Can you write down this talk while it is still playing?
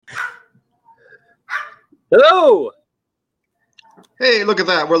Hello! Hey, look at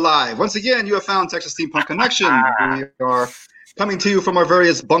that. We're live. Once again, you have found Texas Steampunk Connection. We are coming to you from our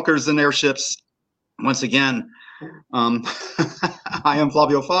various bunkers and airships. Once again, I am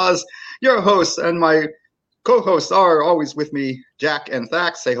Flavio Faz, your host, and my co-hosts are always with me, Jack and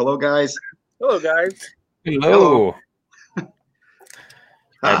Thax. Say hello, guys. Hello, guys. Hello.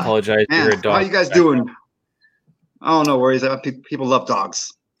 I apologize. Man, You're a dog. how you guys doing? Oh, no worries. People love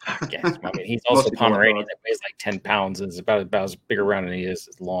dogs. Yes, I mean, he's also a Pomeranian that weighs like 10 pounds and is about as big around as he is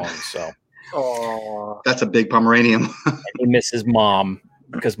long. So, that's a big Pomeranian. And he misses mom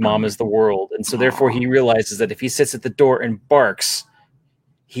because mom is the world, and so therefore he realizes that if he sits at the door and barks,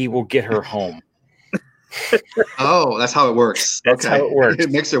 he will get her home. Oh, that's how it works. That's how it works. It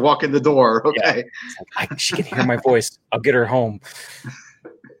makes her walk in the door. Okay. Yeah. She can hear my voice. I'll get her home.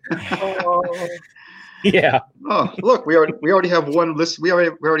 Yeah. Oh, look, we already have one list. We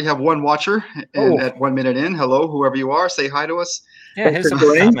already have one watcher at 1 minute in. Hello, whoever you are, say hi to us. Yeah, here's some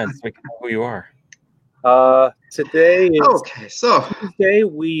comments. We can know who you are. Today is okay. So Tuesday.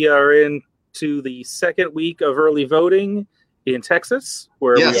 We are into the second week of early voting in Texas,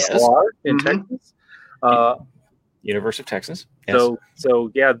 where we are in Texas. University of Texas. Yes. So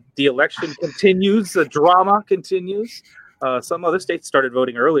yeah, the election continues. The drama continues. Some other states started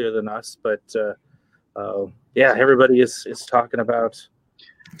voting earlier than us, but. Yeah, everybody is talking about.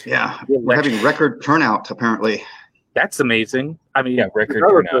 Yeah, we're having record turnout apparently. That's amazing. I mean, record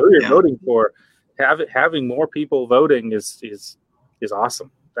turnout. Who you're voting for, having more people voting is awesome.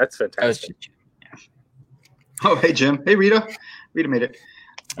 That's fantastic. Oh, hey Jim. Hey Rita. Rita made it.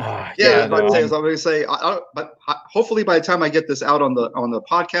 I was going to say, but hopefully by the time I get this out on the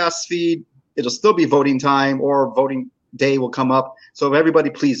podcast feed, it'll still be voting time or voting day will come up. So everybody,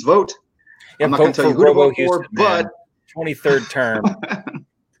 please vote. Yeah, I'm not going to tell you who to vote for, but 23rd term.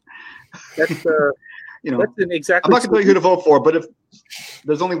 That's that's an exactly. I'm not going to tell you who to vote for, but if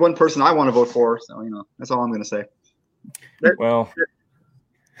there's only one person I want to vote for, so that's all I'm going to say. That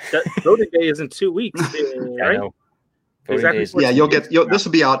voting day is in 2 weeks, right? Exactly. Yeah, this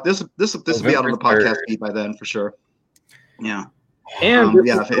will be out. This will be out on the podcast feed by then for sure. Yeah, and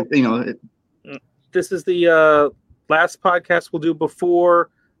this is the last podcast we'll do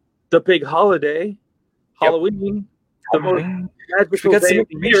before the big holiday, Halloween, the most magical day of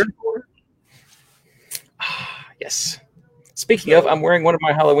the year. Yes. Speaking of, I'm wearing one of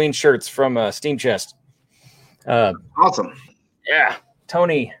my Halloween shirts from Steam Chest. Awesome. Yeah.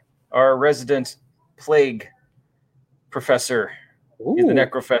 Tony, our resident plague professor, he's the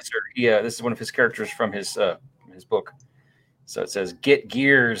Necrofessor. This is one of his characters from his book. So it says, "Get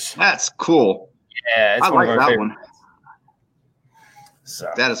Gears." That's cool. Yeah, it's I like that one. So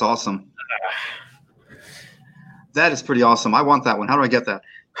that is awesome. That is pretty awesome. I want that one. How do I get that?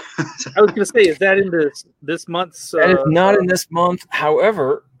 I was going to say, is that in this month's? That is not in this month.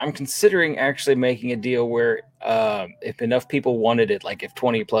 However, I'm considering actually making a deal where if enough people wanted it, like if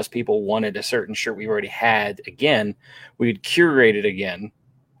 20 plus people wanted a certain shirt we already had again, we'd curate it again,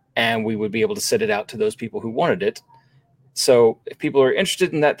 and we would be able to send it out to those people who wanted it. So if people are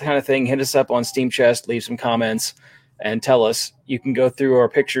interested in that kind of thing, hit us up on Steam Chest, leave some comments, and tell us. You can go through our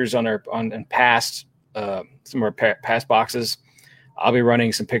pictures on past some of our past boxes. I'll be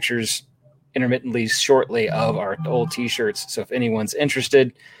running some pictures intermittently shortly of our old T-shirts. So if anyone's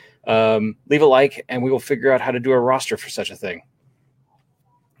interested, leave a like, and we will figure out how to do a roster for such a thing.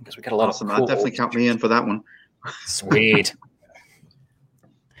 Because we got a lot of cool. Definitely count me in for that one. Sweet.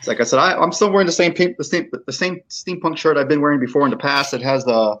 Like I said, I'm still wearing the same steampunk shirt I've been wearing before in the past. It has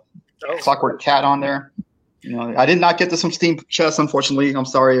the Clockwork Cat on there. I did not get this from Steam Chest, unfortunately. I'm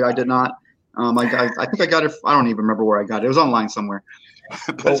sorry, I did not. I think I got it. I don't even remember where I got it. It was online somewhere.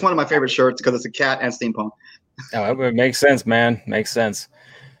 But it's one of my favorite shirts because it's a cat and steampunk. Oh, it makes sense, man. Makes sense.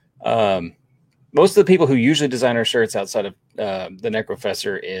 Most of the people who usually design our shirts outside of the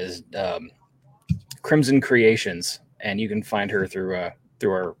Necrofessor is Crimson Creations, and you can find her through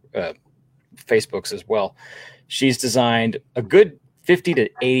our Facebooks as well. She's designed a good 50 to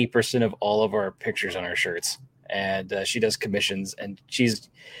 80% of all of our pictures on our shirts, and she does commissions, and she's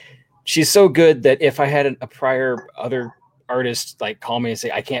so good that if I had a prior other artist like call me and say,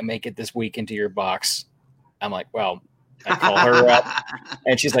 I can't make it this week into your box, I'm like, well, I call her up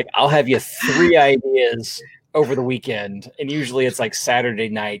and she's like, I'll have you 3 ideas over the weekend. And usually it's like Saturday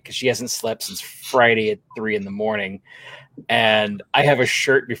night because she hasn't slept since Friday at 3 a.m. And I have a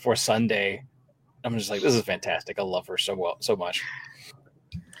shirt before Sunday. I'm just like, this is fantastic. I love her so much.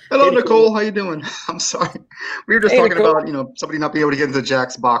 Hello, Nicole. How you doing? I'm sorry. We were just talking about, somebody not being able to get into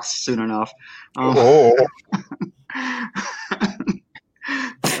Jack's box soon enough.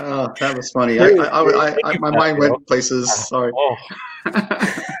 That was funny. My mind went places. Sorry. Oh.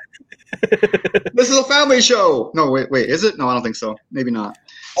 This is a family show. No, wait. Is it? No, I don't think so. Maybe not.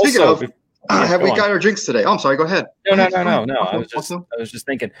 Speaking of, have we got our drinks today? Oh, I'm sorry. Go ahead. No. I was just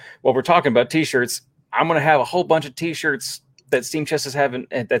thinking. Well, we're talking about T-shirts. I'm going to have a whole bunch of T-shirts that Steam Chest is having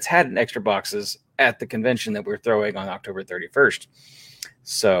that's had in extra boxes at the convention that we're throwing on October 31st.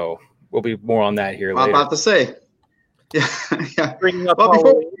 So we'll be more on that here later. I'm about to say. Yeah. Well,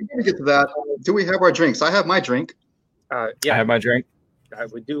 before we get to that, do we have our drinks? I have my drink. I have my drink.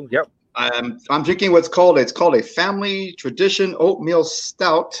 We do. Yep. I'm drinking it's called a family tradition oatmeal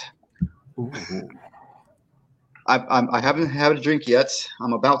stout. Ooh. I haven't had a drink yet.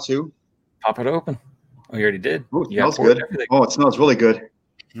 I'm about to pop it open. Oh, you already did. Ooh, it smells good. Oh, it smells really good.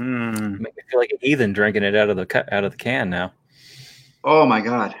 Make me feel like a heathen drinking it out of the can now. Oh my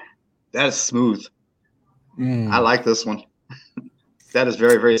God, that is smooth. I like this one. That is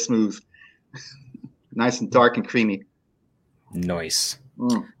very, very smooth. Nice and dark and creamy. Nice.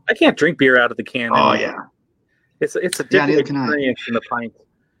 I can't drink beer out of the can. Oh yeah, it's a different experience than the pint.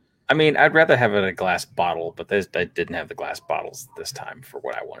 I mean, I'd rather have it in a glass bottle, but I didn't have the glass bottles this time for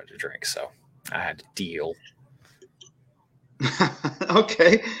what I wanted to drink, so I had to deal.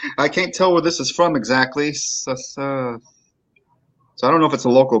 Okay, I can't tell where this is from exactly, so I don't know if it's a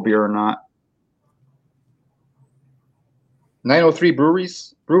local beer or not. 903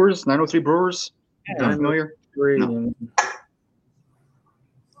 Brewers. 903 Brewers. Not familiar. No.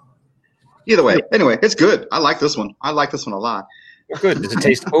 Either way, anyway, it's good. I like this one. I like this one a lot. Good. Does it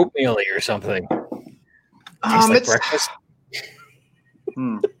taste oatmeal-y or something? Tastes like breakfast.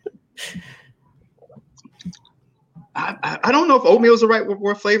 I don't know if oatmeal is the right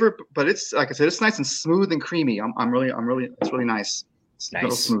word flavor, but it's like I said, it's nice and smooth and creamy. I'm really, it's really nice. It's real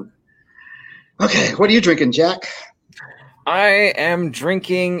smooth. Okay, what are you drinking, Jack? I am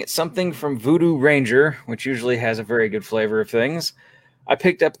drinking something from Voodoo Ranger, which usually has a very good flavor of things. I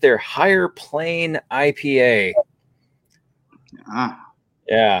picked up their Higher Plane IPA.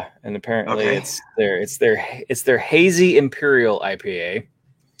 Yeah, and apparently it's their hazy Imperial IPA.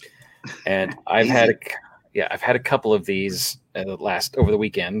 And I've had a couple of these over the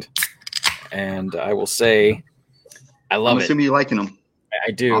weekend, and I will say I love it. I'm assuming you're liking them.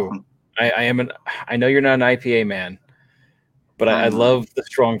 I do. Awesome. I know you're not an IPA man, but I love the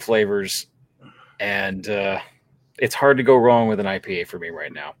strong flavors, and it's hard to go wrong with an IPA for me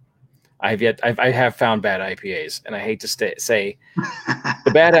right now. I have found bad IPAs, and I hate to say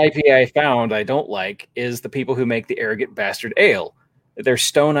the bad IPA I found I don't like is the people who make the Arrogant Bastard Ale. Their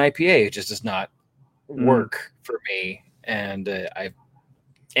Stone IPA just does not work for me, and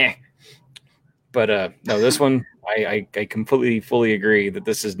But no, this one I completely fully agree that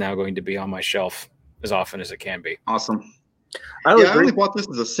this is now going to be on my shelf as often as it can be. Awesome. I only bought this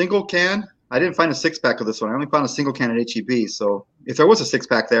as a single can. I didn't find a 6-pack of this one. I only found a single can at HEB. So if there was a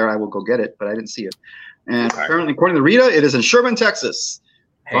 6-pack there, I will go get it, but I didn't see it. And apparently, according to Rita, it is in Sherman, Texas.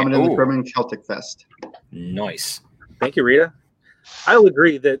 Coming in the Sherman Celtic Fest. Nice. Thank you, Rita. I'll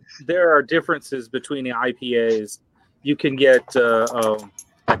agree that there are differences between the IPAs. You can get a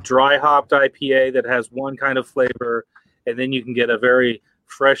dry hopped IPA that has one kind of flavor, and then you can get a very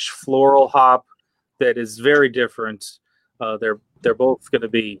fresh floral hop that is very different. They're both going to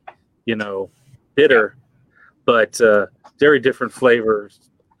be, bitter, but very different flavors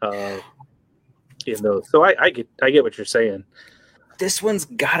in those. So I get what you're saying. This one's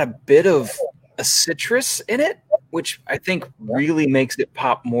got a bit of a citrus in it, which I think really makes it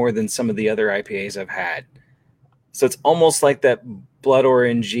pop more than some of the other IPAs I've had. So it's almost like that blood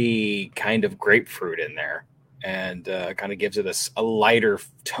orangey kind of grapefruit in there, and kind of gives it a lighter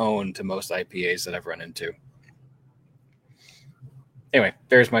tone to most IPAs that I've run into. Anyway,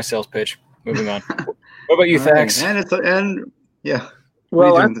 there's my sales pitch. Moving on. What about you, Thax? Yeah.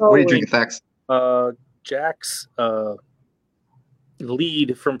 Well, what are you drinking, Thax? Jack's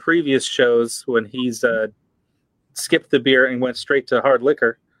lead from previous shows when he's skipped the beer and went straight to hard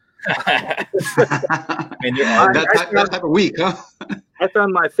liquor. That type of week, huh? I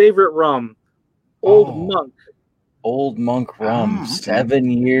found my favorite rum, Old Monk. Old Monk rum,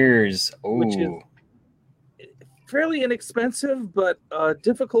 7 years. Which is fairly inexpensive, but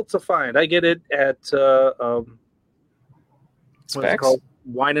difficult to find. I get it at what's it called?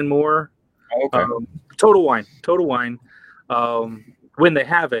 Wine and More. Okay. Total Wine. When they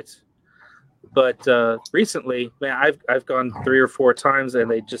have it. But recently, man, I've gone 3 or 4 times and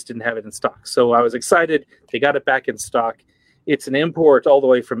they just didn't have it in stock. So I was excited. They got it back in stock. It's an import all the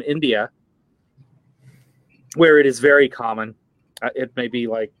way from India, where it is very common. It may be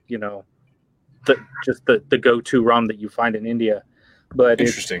like, the go-to rum that you find in India. but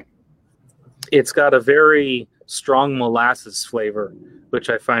Interesting. It's got a very strong molasses flavor, which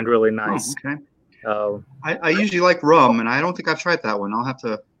I find really nice. Oh, okay. I usually like rum, and I don't think I've tried that one. You'll have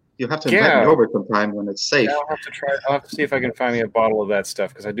to invite me over sometime when it's safe. Yeah, I'll have to try. I'll have to see if I can find me a bottle of that stuff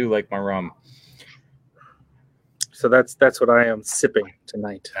because I do like my rum. So that's what I am sipping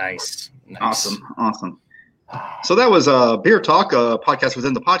tonight. Nice. Awesome. So that was Beer Talk, a podcast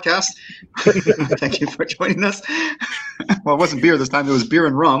within the podcast. Thank you for joining us. Well, it wasn't beer this time; it was beer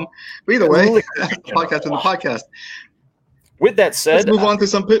and rum. But either way, podcast in the podcast. With that said, let's move on to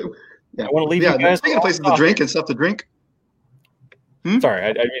some. I want to leave you guys. Speaking of places to drink and stuff to drink. Sorry,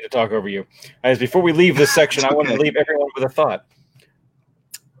 I need to talk over you. As before we leave this section, I want to leave everyone with a thought.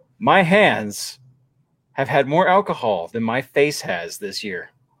 My hands have had more alcohol than my face has this year.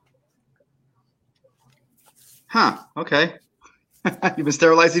 Huh. Okay. You've been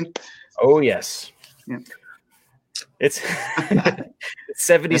sterilizing? Oh, yes. Yeah. It's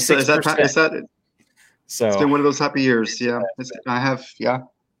 76%. Is that so it's been one of those happy years. Yeah. I have. Yeah.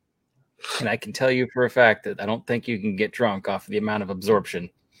 And I can tell you for a fact that I don't think you can get drunk off the amount of absorption.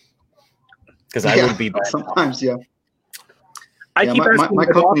 Because I would be. Sometimes, yeah. My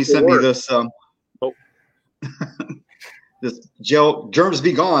company sent me this. This gel germs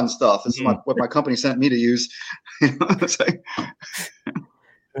be gone stuff. This is what my company sent me to use.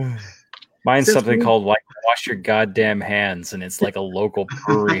 Mine's something called like wash your goddamn hands, and it's like a local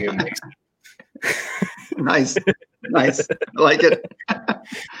brewery who makes it. Nice. I like it.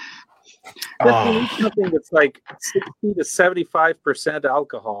 Something that's like 60 to 75%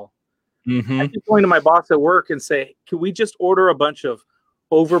 alcohol. Mm-hmm. I keep going to my boss at work and say, "Can we just order a bunch of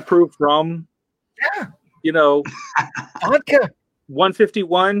overproof rum?" Yeah. Vodka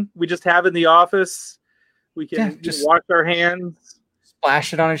 151. We just have in the office. We can just wash our hands,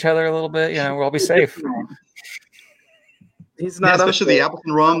 splash it on each other a little bit. We'll all be safe. He's not, especially the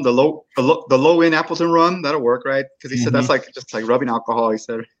Appleton rum, the low end Appleton rum. That'll work, right? Because he said that's just like rubbing alcohol. He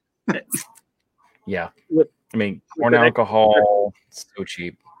said. Yeah, I mean, corn alcohol, so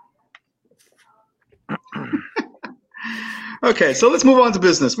cheap. Okay, so let's move on to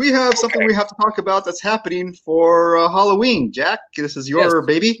business. We have something we have to talk about that's happening for Halloween. Jack, this is your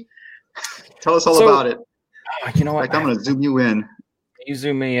baby. Tell us all about it. You know what? I'm going to zoom you in. You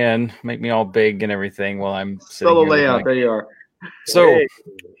zoom me in, make me all big and everything while I'm sitting Solo layout. There you are. So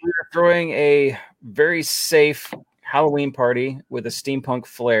we're throwing a very safe Halloween party with a steampunk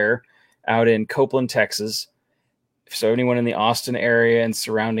flair out in Copeland, Texas. So anyone in the Austin area and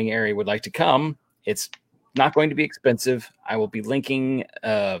surrounding area would like to come, it's not going to be expensive. I will be linking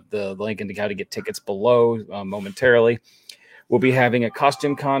the link into how to get tickets below momentarily. We'll be having a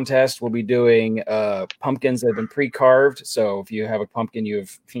costume contest. We'll be doing pumpkins that have been pre-carved. So if you have a pumpkin you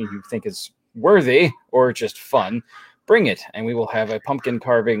think is worthy or just fun, bring it, and we will have a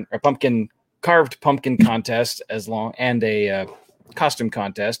carved pumpkin contest and a costume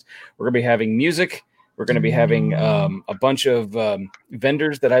contest. We're going to be having music. We're going to be having a bunch of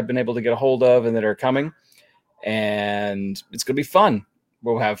vendors that I've been able to get a hold of and that are coming, and it's going to be fun.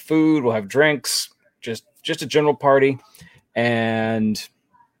 We'll have food. We'll have drinks. Just a general party. And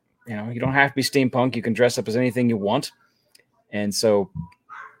you don't have to be steampunk. You can dress up as anything you want. And so,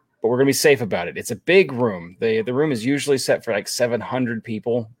 but we're going to be safe about it. It's a big room. The room is usually set for like 700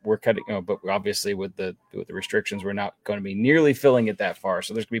 people. We're cutting, but obviously with the restrictions, we're not going to be nearly filling it that far.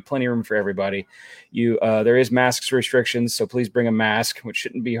 So there's going to be plenty of room for everybody. There is masks restrictions, so please bring a mask, which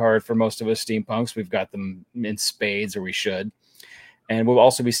shouldn't be hard for most of us steampunks. We've got them in spades, or we should. And we'll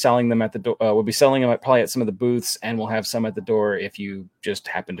also be selling them at the door. We'll be selling them probably at some of the booths, and we'll have some at the door if you just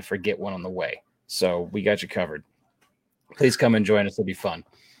happen to forget one on the way. So we got you covered. Please come and join us. It'll be fun.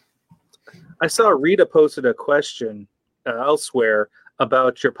 I saw Rita posted a question elsewhere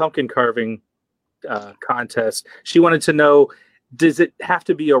about your pumpkin carving contest. She wanted to know, does it have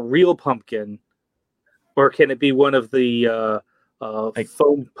to be a real pumpkin, or can it be one of the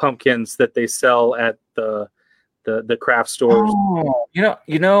foam pumpkins that they sell at the craft stores? Oh,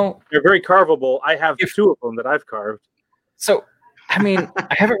 you know, they're very carvable. I have two of them that I've carved. So, I mean,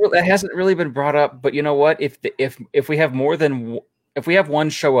 that hasn't really been brought up, but you know what? If we have if we have one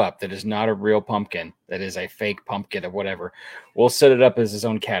show up that is not a real pumpkin, that is a fake pumpkin or whatever, we'll set it up as its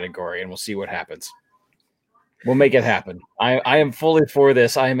own category and we'll see what happens. We'll make it happen. I am fully for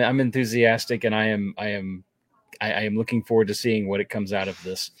this. I'm enthusiastic, and I am looking forward to seeing what it comes out of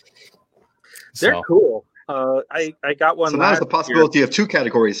this. They're cool. I got one. So now there's the possibility of two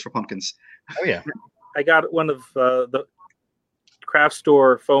categories for pumpkins. Oh yeah, I got one of the craft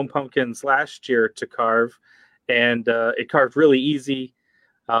store foam pumpkins last year to carve, and it carved really easy,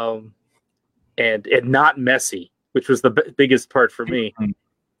 and not messy. which was the biggest part for me.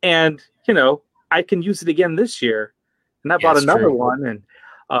 And, I can use it again this year. And I bought another one. And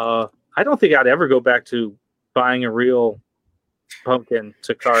I don't think I'd ever go back to buying a real pumpkin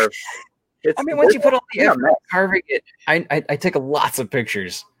to carve. Once you put all the effort carving it, I take lots of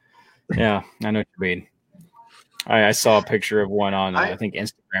pictures. Yeah, I know what you mean. I saw a picture of one on, I think,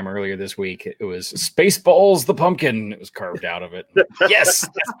 Instagram earlier this week. It was Spaceballs the pumpkin. It was carved out of it. Yes,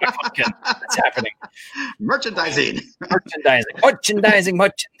 that's my pumpkin. That's happening. Merchandising.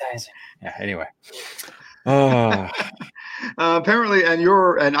 Yeah, anyway. Apparently,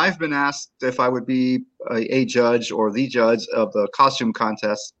 and I've been asked if I would be a judge or the judge of the costume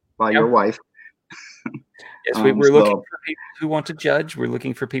contest by your wife. Yes, we're looking for people who want to judge. We're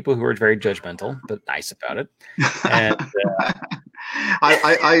looking for people who are very judgmental, but nice about it. And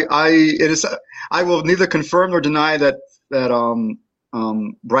I will neither confirm nor deny that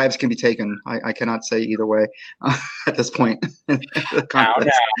bribes can be taken. I cannot say either way at this point. Now,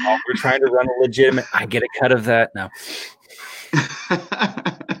 we're trying to run a legitimate. I get a cut of that now.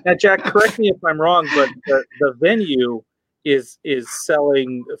 Now, Jack, correct me if I'm wrong, but the venue is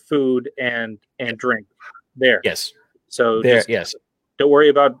selling food and drink there. Yes. So yes. Don't worry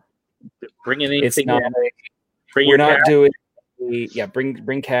about bringing anything. It's not. We're not doing.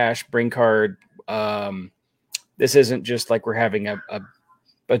 Bring cash, bring card. This isn't just like we're having a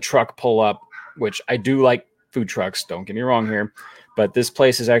truck pull up, which I do like food trucks. Don't get me wrong here, but this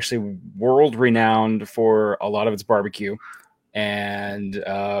place is actually world renowned for a lot of its barbecue, and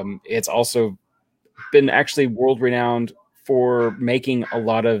it's also been actually world renowned for making a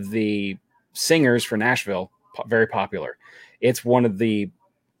lot of the singers for Nashville very popular. It's one of the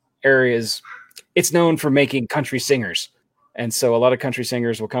areas. It's known for making country singers. And so a lot of country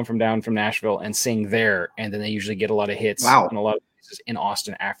singers will come down from Nashville and sing there. And then they usually get a lot of hits in a lot of places in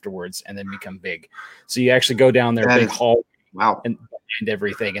Austin afterwards and then become big. So you actually go down there, big hall and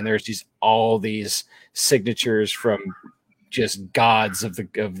everything. And there's all these signatures from just gods of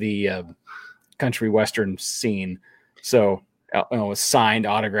the country Western scene. So, with signed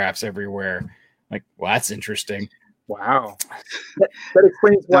autographs everywhere. Like, well, that's interesting. Wow. That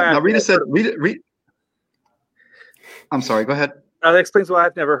explains why. Now Rita said, I'm sorry, go ahead. That explains why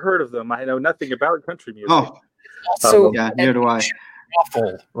I've never heard of them. I know nothing about country music. Oh, so neither do I.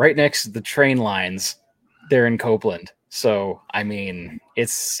 Awful, right next to the train lines there in Copeland. So,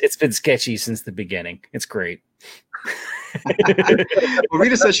 it's been sketchy since the beginning. It's great. Well,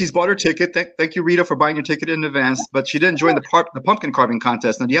 Rita says she's bought her ticket. Thank you, Rita, for buying your ticket in advance. But she didn't join the pumpkin carving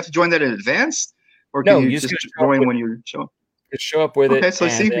contest. Now, do you have to join that in advance, or can you just join when you show up? Just show up with it. Okay, so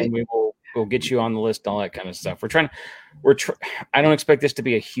and then we'll get you on the list, all that kind of stuff. I don't expect this to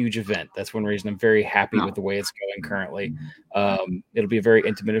be a huge event. That's one reason I'm very happy with the way it's going currently. It'll be a very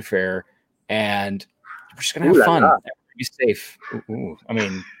intimate affair, and we're just gonna have fun. Be safe. Ooh.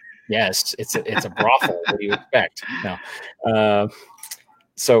 Yes, it's a brothel. What do you expect? No.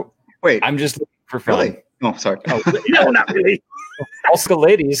 So wait, I'm just looking for fun. Really? Oh, sorry. Oh, no, not really. Also,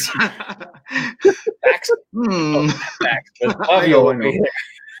 ladies. Bax, Flavio will be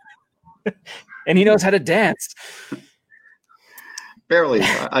there. And he knows how to dance. Barely.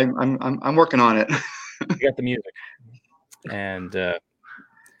 I'm working on it. You got the music, and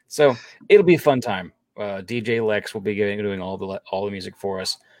so it'll be a fun time. DJ Lex will be doing all the music for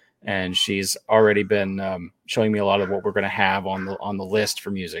us. And she's already been showing me a lot of what we're going to have on the list for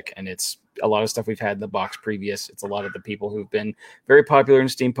music. And it's a lot of stuff we've had in the box previous. It's a lot of the people who've been very popular in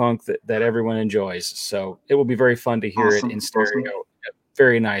steampunk that everyone enjoys. So it will be very fun to hear it in stereo. A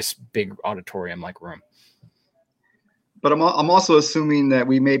very nice, big auditorium-like room. But I'm also assuming that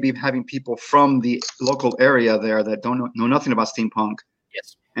we may be having people from the local area there that don't know nothing about steampunk.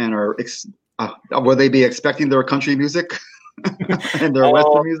 Yes. And will they be expecting their country music? And their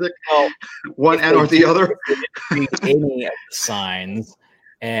Western music, one and or the other. Any of the signs,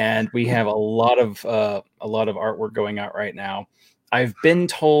 and we have a lot of artwork going out right now. I've been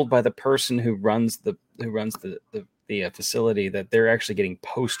told by the person who runs the facility that they're actually getting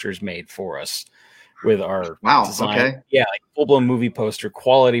posters made for us with our design. Okay, yeah, like full blown movie poster,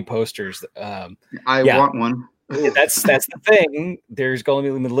 quality posters. I want one. That's the thing. There's going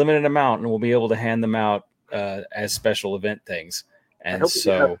to be a limited amount, and we'll be able to hand them out as special event things. And I hope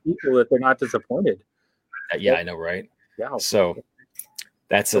you have people that they're not disappointed. Yeah, I know, right? Yeah. So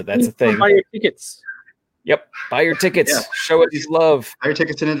that's a thing. Buy your tickets. Yep, buy your tickets. Yeah. Show us love. Buy your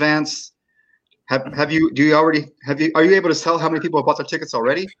tickets in advance. Are you able to tell how many people have bought their tickets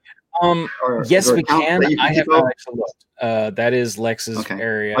already? Yes, we can. I have not actually looked. That is Lex's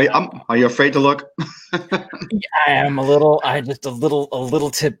area. Are you afraid to look? I am a little. I'm just a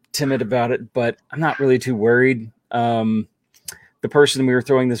little timid about it, but I'm not really too worried. The person we were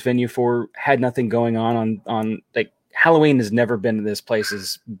throwing this venue for had nothing going on like Halloween has never been this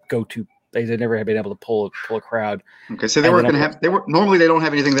place's go-to. They've never been able to pull a crowd. Okay, so they weren't going to have. Normally they don't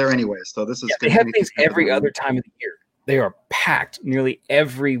have anything there anyway. So this is. They have things every other time of the year. They are packed nearly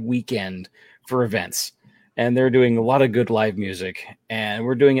every weekend for events, and they're doing a lot of good live music. And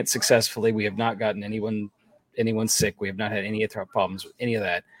we're doing it successfully. We have not gotten anyone sick. We have not had any problems with any of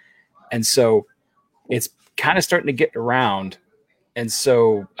that. And so it's kind of starting to get around. And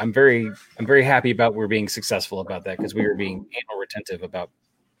so I'm very happy about we're being successful about that, because we were being anal retentive about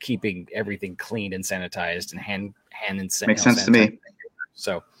keeping everything clean and sanitized and hand and makes sense to me.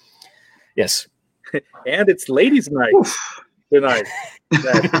 So, yes. And it's ladies' night tonight.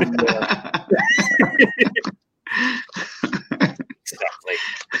 Exactly.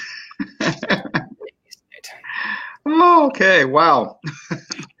 Oh, okay. Wow.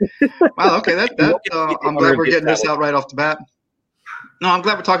 Wow. Okay. I'm glad we're getting this out right off the bat. No, I'm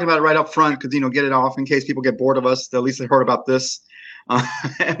glad we're talking about it right up front, because get it off in case people get bored of us. At least they heard about this,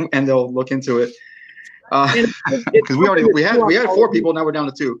 and they'll look into it. Because we had 4 people, now we're down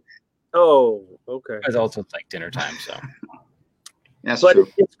to 2. Oh, okay. It's also like dinner time, so. That's but true.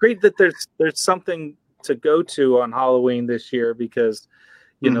 It's great that there's something to go to on Halloween this year, because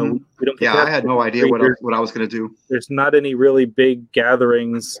we don't. Yeah, I had no idea what I was going to do. There's not any really big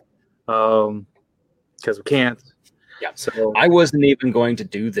gatherings, because we can't. Yeah. So I wasn't even going to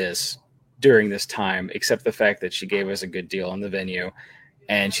do this during this time, except the fact that she gave us a good deal on the venue,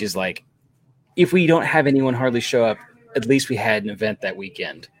 and she's like, "If we don't have anyone hardly show up, at least we had an event that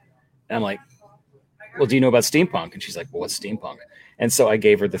weekend." And I'm like, "Well, do you know about steampunk?" And she's like, "Well, what's steampunk?" And so I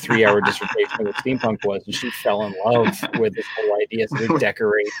gave her the 3-hour dissertation on what steampunk was, and she fell in love with this whole idea. So they're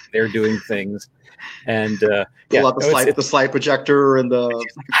decorating, they're doing things, and pull out the slide projector and the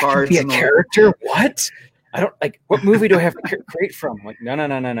cards. Be a character? What? I don't like. What movie do I have to create from? I'm like,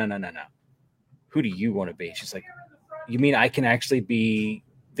 no. Who do you want to be? She's like, you mean I can actually be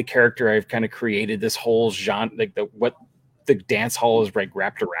the character I've kind of created this whole genre, like what the dance hall is like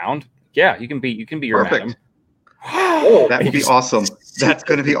wrapped around? Yeah, you can be your perfect. madam. Oh, that would be awesome. That's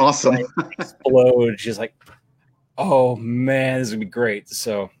going to be awesome. Explode. She's like, oh man, this would be great.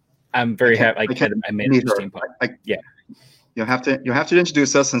 So I'm very happy. I made it steampunk. Yeah. You'll have to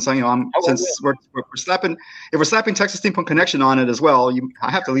introduce us, and so we're slapping Texas Steampunk Connection on it as well. I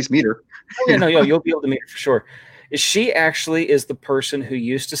have to at least meet her. Oh yeah, no, you'll be able to meet her for sure. She actually is the person who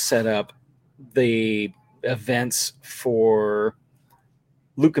used to set up the events for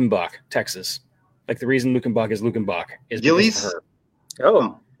Lukenbach, Texas. Like the reason Lukenbach is Lukenbach is because of her.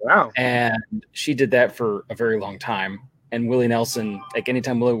 Oh, wow! And she did that for a very long time. And Willie Nelson, like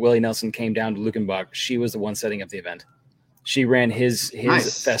anytime Willie Nelson came down to Lukenbach, she was the one setting up the event. She ran his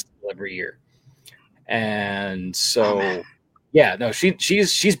nice. festival every year, and so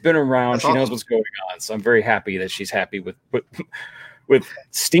she's been around. That's she knows what's going on. So I'm very happy that she's happy with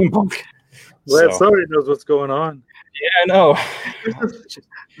steampunk. Well, somebody knows what's going on. Yeah, I know.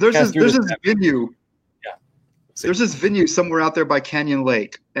 There's this venue. Yeah. There's this venue somewhere out there by Canyon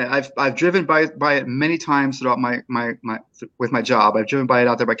Lake. And I've driven by it many times throughout my with my job. I've driven by it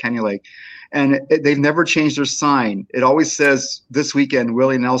out there by Canyon Lake, and they've never changed their sign. It always says this weekend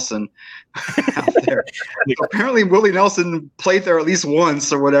Willie Nelson out there. So apparently Willie Nelson played there at least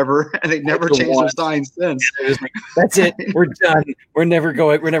once or whatever, and they never changed their sign since. That's it. We're done. We're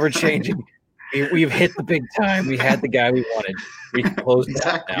never changing. We've hit the big time. We had the guy we wanted. We can close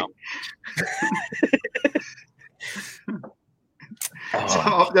that now. So,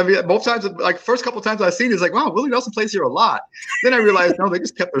 I mean, both times, like first couple times I've seen it, it's like, wow, Willie Nelson plays here a lot. Then I realized, no, they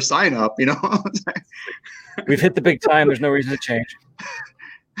just kept their sign up, We've hit the big time. There's no reason to change.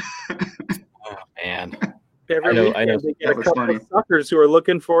 Oh, man. I know. They get a couple of suckers who are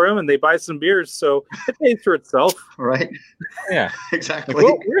looking for him, and they buy some beers, so it pays for itself. Right. Yeah. Exactly. Like,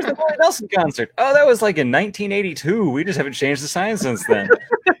 well, where's the Willie Nelson concert? Oh, that was like in 1982. We just haven't changed the sign since then.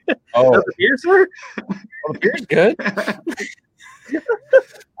 Oh, the beers work? Well, the beer's good.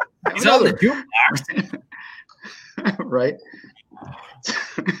 He's on the jukebox. Right.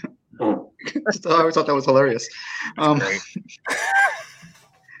 So I always thought that was hilarious.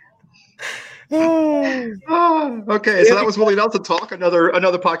 Okay, so that was Willie Nelson talk. Another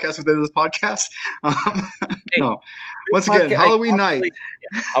podcast within this podcast. No, once again, Halloween night.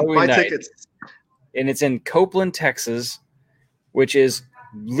 Halloween night. Tickets, and it's in Copeland, Texas, which is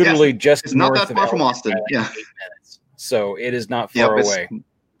literally it's not that far from Austin. Yeah, 8 minutes. So it is not far away.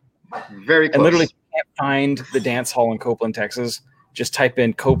 Very close. And literally, if you can't find the dance hall in Copeland, Texas, just type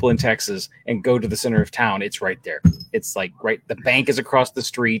in Copeland, Texas, and go to the center of town. It's right there. It's like right. The bank is across the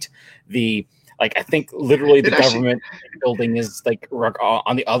street. The Like I think literally the It actually- government building is like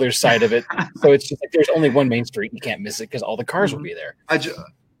on the other side of it. So it's just like there's only one main street. You can't miss it because all the cars will be there.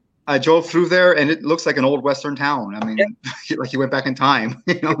 I drove through there, and it looks like an old Western town. I mean, like you went back in time.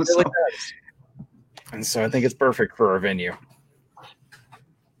 You know, It really does. And so I think it's perfect for our venue.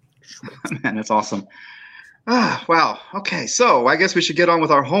 Man, that's awesome. Wow. Okay, so I guess we should get on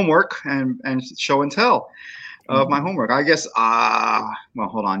with our homework and show and tell of my homework. I guess. Well,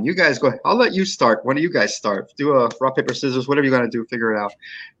 hold on. You guys go ahead. I'll let you start. Why don't you guys start? Do a rock paper scissors. Whatever you're gonna do, figure it out.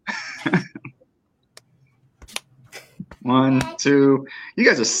 1, 2. You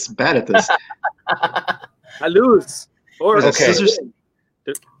guys are bad at this. I lose. Or Okay. scissors.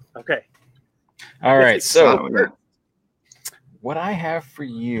 Okay. All right. So Oh, yeah. what I have for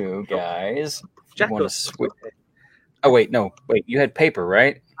you guys, if you Jack want to goes. switch. Oh wait, no, wait. You had paper,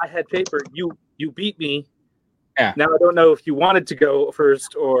 right? I had paper. You beat me. Yeah. Now I don't know if you wanted to go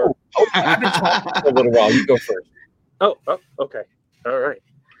first or. I've been talking for a little while. You go first. Oh, okay. All right.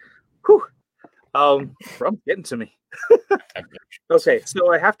 Whew. Rum's getting to me. Okay,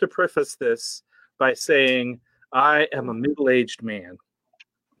 so I have to preface this by saying I am a middle-aged man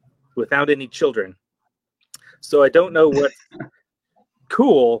without any children. So I don't know what's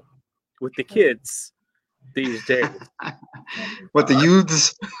cool with the kids these days. What the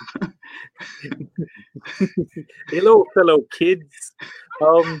youths? Hello, fellow kids.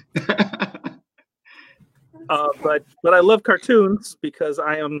 But I love cartoons because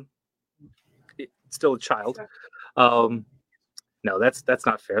I am still a child. No, that's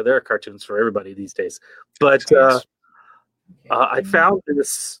not fair. There are cartoons for everybody these days. But I found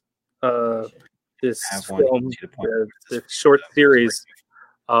this film, this short series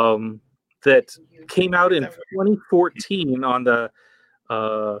that came out in 2014 on the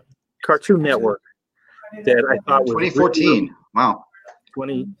Cartoon Network that I thought was 2014. Wow.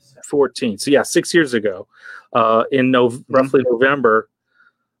 2014. So yeah, 6 years ago, in roughly November,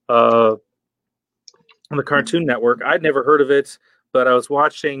 on the Cartoon Network. I'd never heard of it, but I was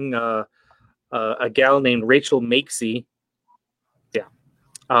watching a gal named Rachel Makesy. Yeah.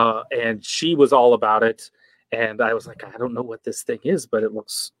 And she was all about it. And I was like, I don't know what this thing is, but it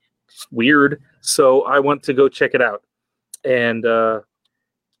looks weird. So I went to go check it out. And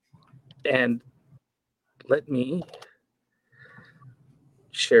let me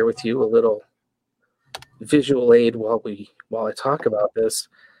share with you a little visual aid while I talk about this.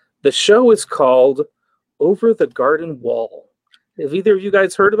 The show is called Over the Garden Wall. Have either of you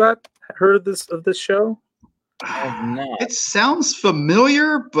guys heard of this show? No. It sounds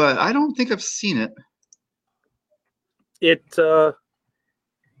familiar, but I don't think I've seen it.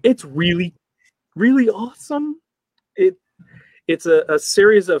 It's really, really awesome. It's a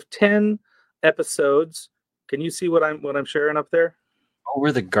series of 10 episodes. Can you see what I'm sharing up there?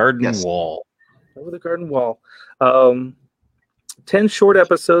 Over the Garden Yes. Wall. Over the Garden Wall. 10 short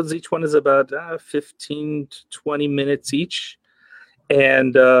episodes. Each one is about 15 to 20 minutes each.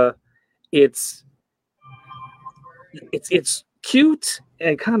 And it's cute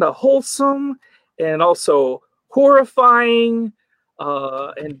and kind of wholesome and also horrifying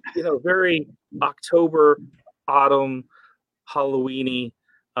and very October, autumn, Halloweeny.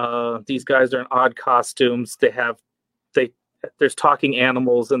 These guys are in odd costumes. There's talking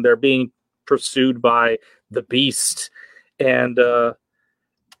animals and they're being pursued by the beast. And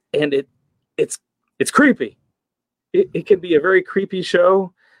it's creepy. It can be a very creepy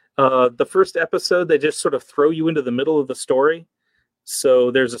show. The first episode, they just sort of throw you into the middle of the story.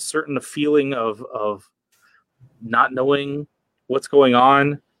 So there's a certain feeling of not knowing what's going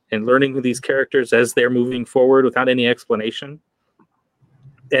on and learning these characters as they're moving forward without any explanation.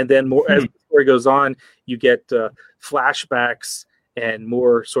 And then more as the story goes on, you get flashbacks and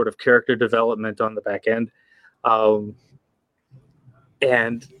more sort of character development on the back end.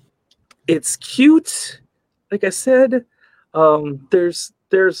 And it's cute. Like I said, there's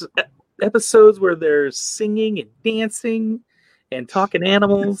episodes where there's singing and dancing and talking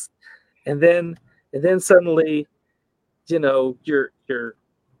animals, and then suddenly, you're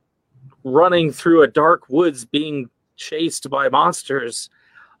running through a dark woods being chased by monsters,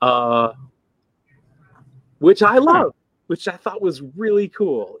 which I love, which I thought was really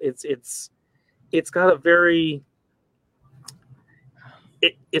cool. It's got a very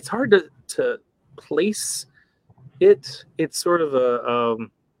it's hard to place it. It's sort of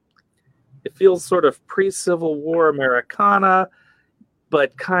it feels sort of pre-Civil War Americana,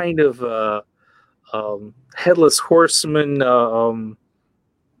 but kind of Headless Horseman, old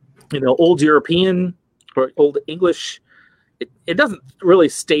European or old English. It doesn't really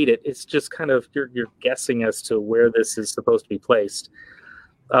state it. It's just kind of you're guessing as to where this is supposed to be placed.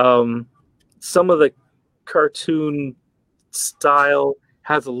 some of the cartoon style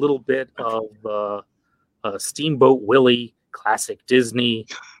has a little bit of Steamboat Willie, classic Disney,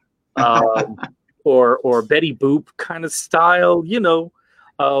 or Betty Boop kind of style.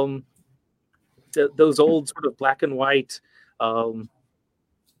 Those old sort of black and white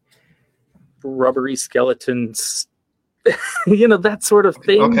rubbery skeletons, that sort of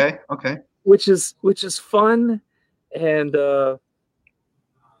thing. Okay. Which is fun, and the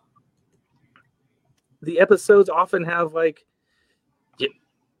episodes often have like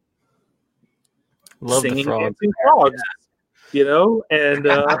Love singing the frogs. dancing frogs, and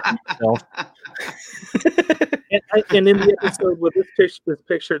and in the episode with this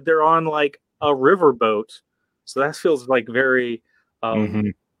picture, they're on like a riverboat, so that feels like very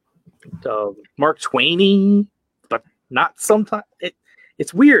Mark Twain-y, but not sometimes.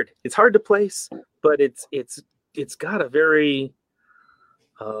 It's weird. It's hard to place, but it's got a very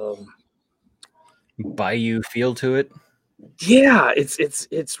Bayou feel to it. Yeah,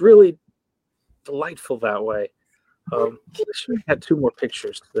 it's really delightful that way. I should have had 2 more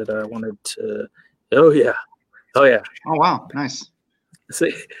pictures that I wanted to. Oh yeah. Oh wow, nice. So,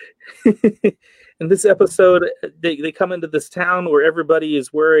 in this episode, they come into this town where everybody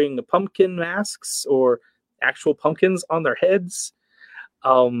is wearing pumpkin masks or actual pumpkins on their heads,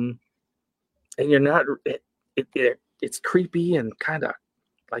 and you're not. It's creepy and kind of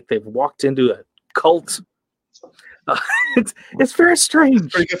like they've walked into a cult. It's very strange.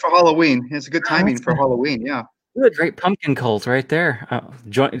 It's pretty good for Halloween. It's good timing for Halloween. Yeah. Good. Great pumpkin cult right there.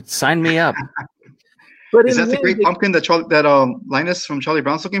 Sign me up. But is that the great pumpkin that Linus from Charlie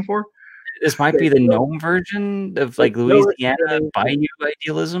Brown's looking for? This might be the gnome version of like Louisiana Bayou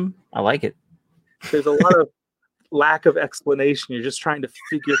idealism. I like it. There's a lot of lack of explanation. You're just trying to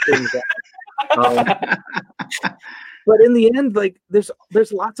figure things out. But in the end, like there's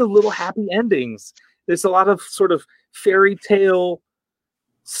lots of little happy endings. There's a lot of sort of fairy tale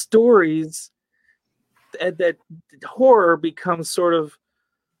stories that horror becomes sort of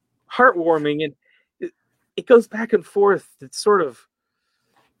heartwarming, and it goes back and forth. It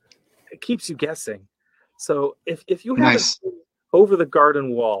keeps you guessing. So if you haven't seen Over the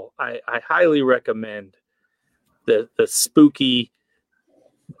Garden Wall, I highly recommend the spooky,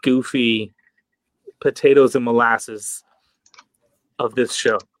 goofy potatoes and molasses of this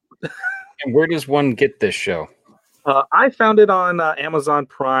show. And where does one get this show? I found it on Amazon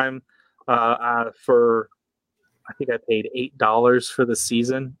Prime for, I think I paid $8 for the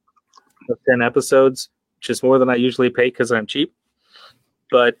season of 10 episodes, which is more than I usually pay because I'm cheap.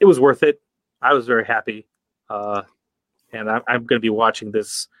 But it was worth it. I was very happy. And I'm going to be watching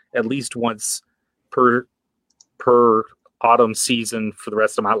this at least once per autumn season for the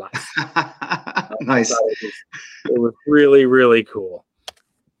rest of my life. Nice. It was really, really cool.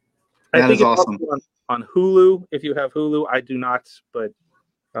 That I think is awesome. On Hulu, if you have Hulu. I do not, but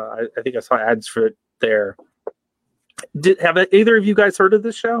I think I saw ads for it there. Have either of you guys heard of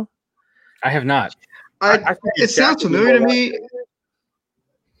this show? I have not. It sounds familiar to me.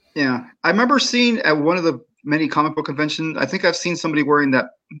 Yeah, I remember seeing at one of the many comic book conventions. I think I've seen somebody wearing that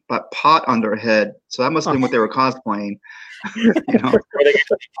pot on their head. So that must have been what they were cosplaying.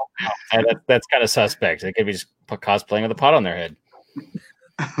 That's kind of suspect. They could be just cosplaying with a pot on their head.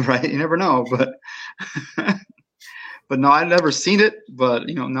 Right, you never know, but no, I've never seen it. But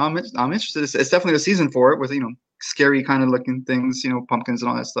now I'm interested. It's definitely a season for it with scary kind of looking things, pumpkins and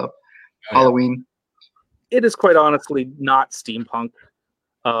all that stuff. Oh, Halloween. It is quite honestly not steampunk.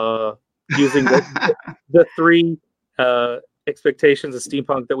 Using the 3 expectations of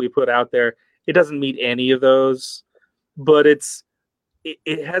steampunk that we put out there, it doesn't meet any of those. But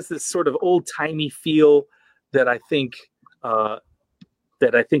it has this sort of old timey feel that I think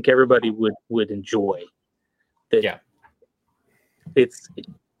everybody would enjoy. Yeah, it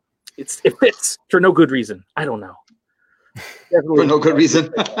fits for no good reason. I don't know. For no good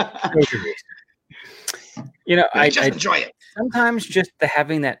reason. I just enjoy it. Sometimes just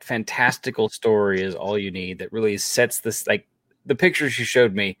having that fantastical story is all you need. That really sets this, like the pictures you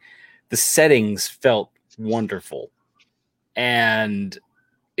showed me, the settings felt wonderful. And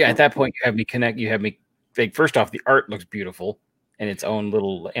yeah, at that point you have me like, first off, the art looks beautiful in its own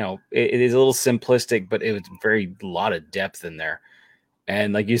little, it is a little simplistic, but it was a lot of depth in there.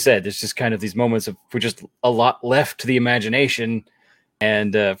 And like you said, there's just kind of these moments of just a lot left to the imagination,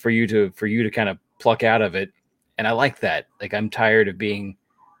 and for you to kind of pluck out of it. And I like that. Like, I'm tired of being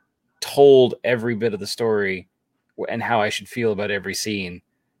told every bit of the story and how I should feel about every scene,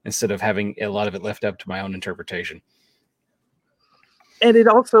 instead of having a lot of it left up to my own interpretation. And it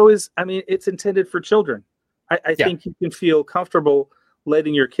also is, it's intended for children. I think you can feel comfortable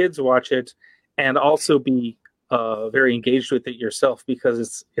letting your kids watch it and also be very engaged with it yourself,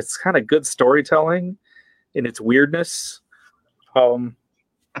 because it's kind of good storytelling in its weirdness. I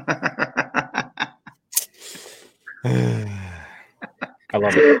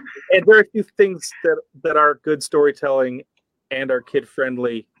love it. And very few things that are good storytelling and are kid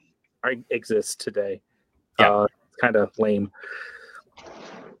friendly exist today. Yeah. It's kind of lame.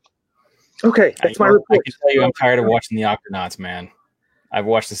 Okay, that's my report. I can tell you, I'm tired of watching the Octonauts, man. I've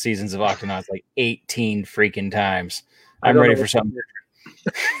watched the seasons of Octonauts like 18 freaking times. I'm ready for something.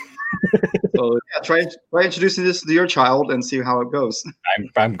 So yeah, try introducing this to your child and see how it goes.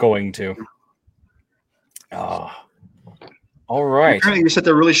 I'm going to. Oh, all right. Apparently, you said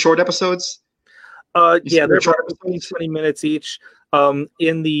they're really short episodes. Yeah, they're short episodes, 20 minutes each.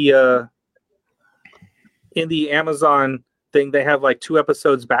 In the Amazon thing, they have like 2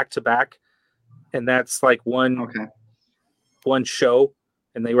 episodes back to back, and that's like one show,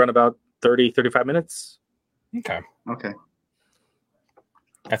 and they run about 35 minutes. Okay.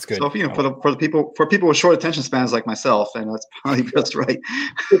 That's good. So for people with short attention spans like myself, and that's probably just right.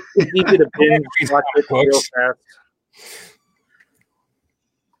 It's easy to binge watch it real fast.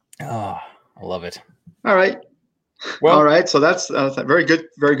 Oh, I love it. All right. Well, all right. So that's very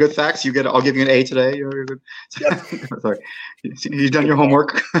good facts. I'll give you an A today. You're good. Sorry, you've done your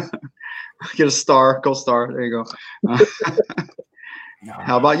homework. Get a star, gold star. There you go.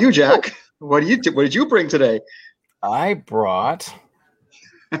 How about you, Jack? What did you bring today? I brought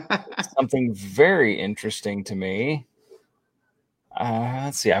something very interesting to me.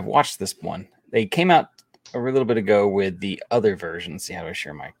 Let's see. I've watched this one. They came out a little bit ago with the other version. Let's see how do I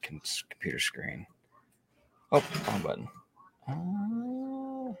share my computer screen. Oh, wrong button.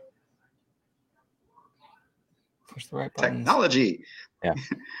 Push the right button. Technology. Yeah.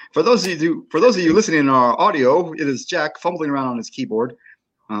 For those of you listening in our audio, it is Jack fumbling around on his keyboard.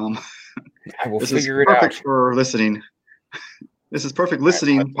 I will this figure is it out. Perfect for listening. This is perfect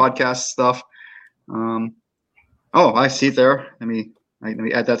listening podcast stuff. I see it there. Let me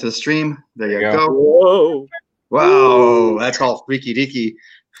add that to the stream. There you go. Whoa! Wow, that's all freaky deaky.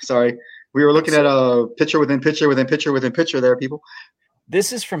 Sorry, we were looking at a picture within picture within picture within picture. There, people.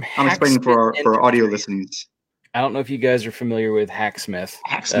 This is from. I'm explaining for audio listenings. I don't know if you guys are familiar with Hacksmith.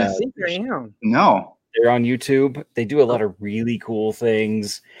 I think I am. No. They're on YouTube. They do a lot of really cool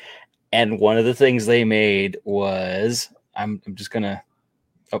things. And one of the things they made was, I'm just going to,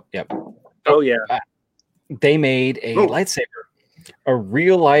 they made a lightsaber, a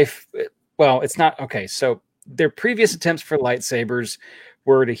real life, well, it's not, okay, so their previous attempts for lightsabers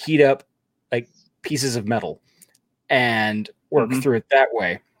were to heat up like pieces of metal and work through it that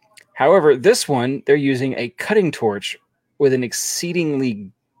way. However, this one, they're using a cutting torch with an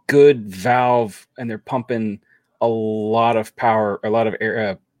exceedingly good valve, and they're pumping a lot of power, a lot of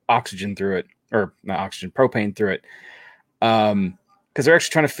air, oxygen through it, or not oxygen, propane through it. Because they're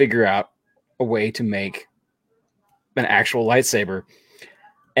actually trying to figure out a way to make an actual lightsaber.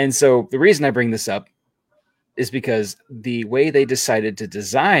 And so the reason I bring this up is because the way they decided to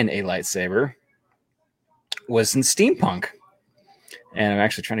design a lightsaber was in steampunk. And I'm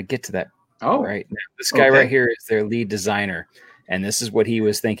actually trying to get to that right now. This guy right here is their lead designer. And this is what he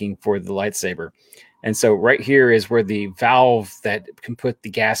was thinking for the lightsaber. And so right here is where the valve that can put the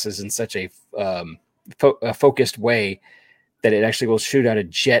gases in such a focused way that it actually will shoot out a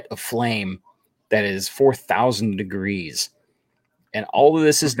jet of flame that is 4,000 degrees. And all of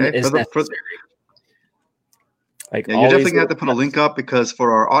this is necessary. Like you're definitely going to have to put a link up, because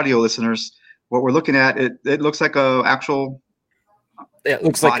for our audio listeners, what we're looking at, it looks like a actual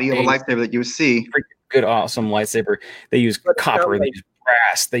body of a lightsaber that you see. Good, awesome lightsaber. They use copper, they use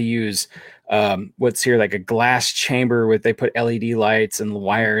brass, they use what's here like a glass chamber with they put LED lights and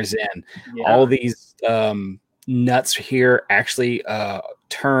wires in. Yeah. All these nuts here actually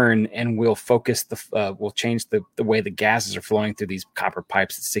turn and will focus will change the way the gases are flowing through these copper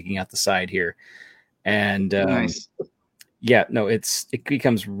pipes that's sticking out the side here. And nice. It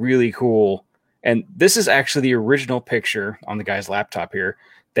becomes really cool. And this is actually the original picture on the guy's laptop here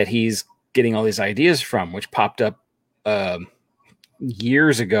that he's getting all these ideas from, which popped up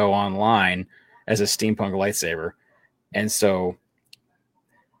years ago online as a steampunk lightsaber. And so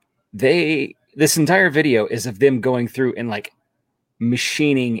this entire video is of them going through and like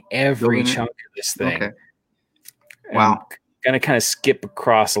machining every chunk of this thing. Okay. Wow. I'm gonna kind of skip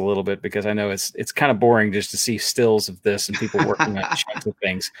across a little bit because I know it's kind of boring just to see stills of this and people working on chunks of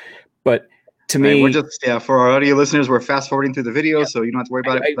things. But to me, we're just for our audio listeners, we're fast forwarding through the video, so you don't have to worry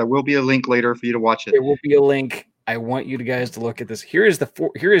about it. There will be a link later for you to watch it. There will be a link. I want you guys to look at this. Here is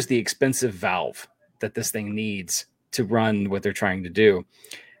the expensive valve that this thing needs to run what they're trying to do.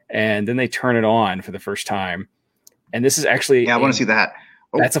 and then they turn it on for the first time. And this is actually I want to see that.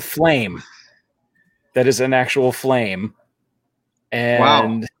 Oh. That's a flame. That is an actual flame. And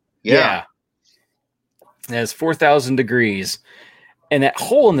wow. Yeah. It has 4,000 degrees. And that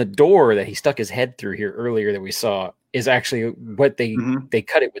hole in the door that he stuck his head through here earlier that we saw is actually what they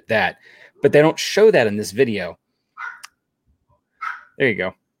cut it with that. But they don't show that in this video. There you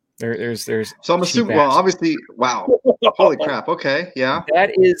go. There's. So I'm assuming. Well, obviously, wow, holy crap. Okay, yeah. That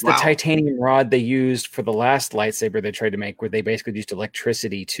is the titanium rod they used for the last lightsaber they tried to make, where they basically used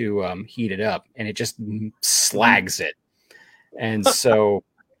electricity to heat it up, and it just slags it. And so,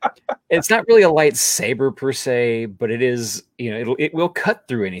 it's not really a lightsaber per se, but it is. It will cut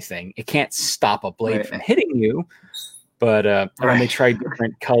through anything. It can't stop a blade from hitting you. But when they tried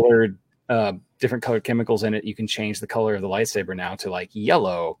different colored chemicals in it, you can change the color of the lightsaber now to like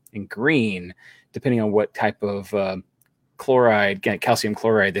yellow and green, depending on what type of calcium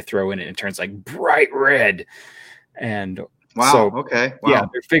chloride they throw in it. It turns like bright red. And yeah,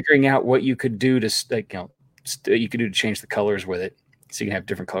 they're figuring out what you could do to change the colors with it, so you can have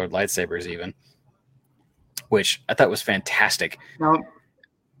different colored lightsabers even, which I thought was fantastic.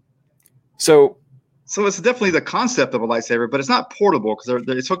 So it's definitely the concept of a lightsaber, but it's not portable because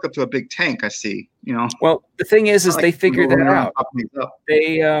it's hooked up to a big tank. I see. Well, the thing is they figured that out.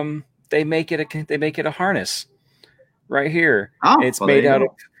 They make it a harness right here. It's made out of.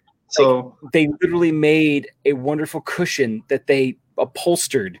 So they literally made a wonderful cushion that they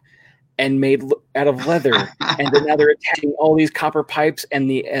upholstered and made out of leather, and then now they're attaching all these copper pipes and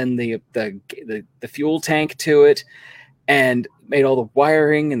the fuel tank to it. And made all the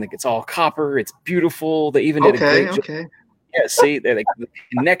wiring, and it's all copper. It's beautiful. They even did a great job. Yeah, see, the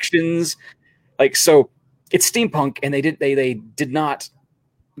connections, so it's steampunk, and they did not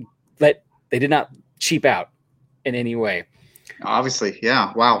cheap out in any way. Obviously,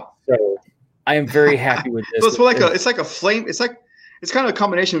 yeah. Wow. So I am very happy with this. So it's like a flame. It's kind of a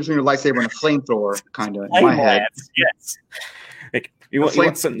combination between a lightsaber and a flamethrower, kind of in my head. Yes. Like you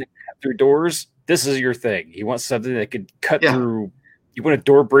want something to cut through doors. This is your thing. You want something that could cut through. You want a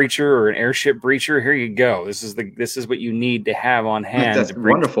door breacher or an airship breacher? Here you go. This is what you need to have on hand. That's to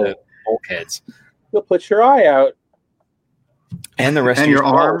break wonderful. The bulkheads. You'll put your eye out, and the rest and of your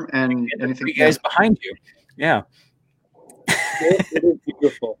arm and anything. You guys behind you. Yeah, it is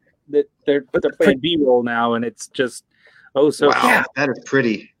beautiful. They're playing B-roll now, and it's just that is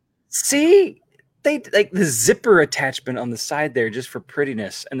pretty. See, they like the zipper attachment on the side there just for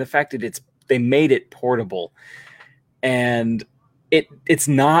prettiness, and the fact that they made it portable, and it's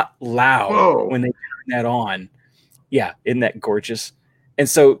not loud when they turn that on. Yeah, isn't that gorgeous? And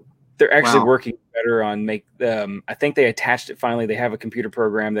so they're actually working better on I think they attached it finally. They have a computer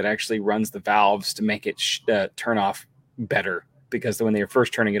program that actually runs the valves to make it turn off better, because when they were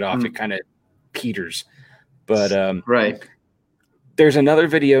first turning it off, it kind of peters. But there's another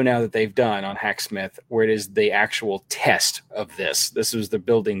video now that they've done on Hacksmith where it is the actual test of this. This was the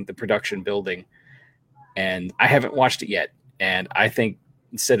production building, and I haven't watched it yet. And I think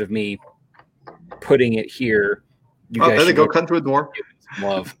instead of me putting it here, you guys there they go, cutting through a door.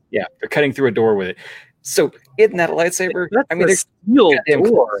 Love, yeah, they're cutting through a door with it. So isn't that a lightsaber? That's steel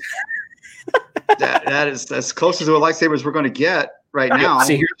door. that is as close as to a lightsaber as we're going to get right now.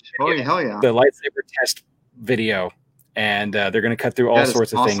 See, hell yeah! The lightsaber test video, and they're going to cut through all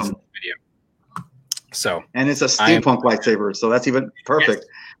sorts of things in the video. So, and it's a steampunk lightsaber, so that's even perfect.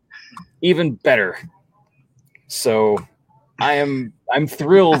 Even better. So, I'm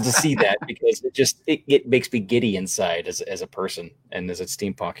thrilled to see that, because it makes me giddy inside as a person, and as a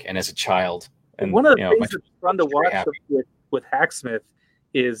steampunk, and as a child. And one of the things that's fun to watch with Hacksmith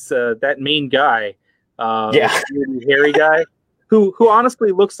is that main guy, hairy guy, who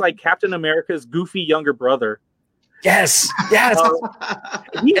honestly looks like Captain America's goofy younger brother. Yes.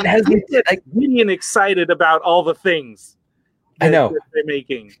 He's getting excited about all the things I know that they're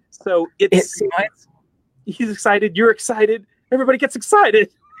making. So he's excited. You're excited. Everybody gets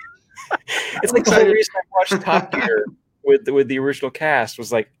excited. It's like the whole reason I watched Top Gear with the original cast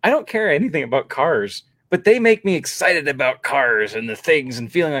was like, I don't care anything about cars, but they make me excited about cars and the things, and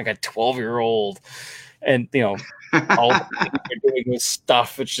feeling like a 12-year-old. And all the things they're doing with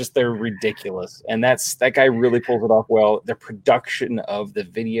stuff, it's just, they're ridiculous. And that guy really pulls it off well. The production of the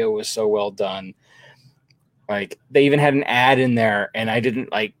video was so well done. Like, they even had an ad in there, and I didn't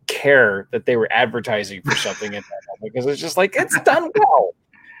care that they were advertising for something at that moment, because it's just like, it's done well.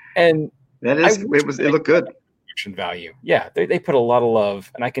 And it looked good. Production value. Yeah, they put a lot of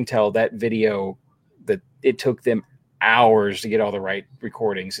love, and I can tell that video that it took them hours to get all the right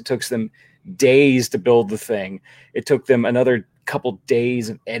recordings. It took them days to build the thing. It took them another couple days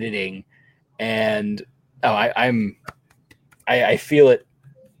of editing, and I feel it,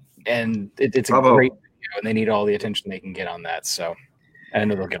 and it's a Bravo. great video, and they need all the attention they can get on that. So I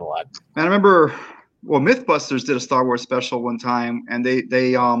know they'll get a lot. And I remember, MythBusters did a Star Wars special one time, and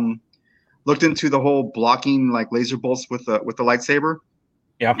they looked into the whole blocking like laser bolts with the lightsaber.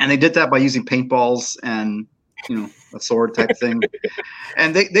 Yeah. And they did that by using paintballs and a sword type thing,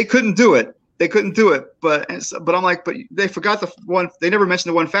 and they couldn't do it. They couldn't do it, but I'm like, but they forgot the one. They never mentioned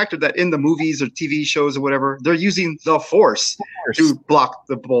the one factor that in the movies or TV shows or whatever, they're using the Force to block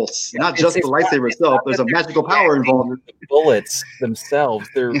the bolts, not just the lightsaber itself. There's a magical power involved. The bullets themselves,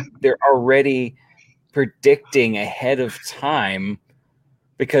 they're already predicting ahead of time,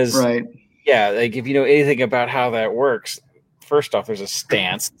 because Right. Yeah, like if you know anything about how that works, first off, there's a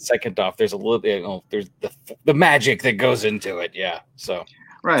stance. Second off, there's a little there's the magic that goes into it. Yeah, so.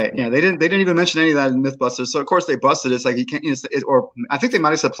 Right. Yeah. They didn't even mention any of that in MythBusters. So of course they busted it. It's like you can't use it, or I think they might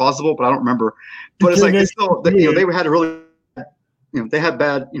have said plausible, but I don't remember. But it's like it's still, they had a really, they had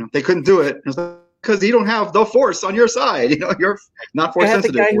bad, they couldn't do it because you don't have the Force on your side. You're not Force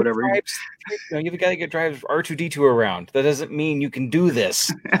sensitive or whatever. You have a guy that drives R2D2 around. That doesn't mean you can do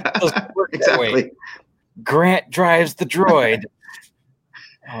this. It doesn't work that way. Grant drives the droid.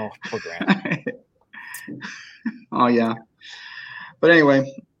 Oh, poor Grant. Oh yeah. But anyway,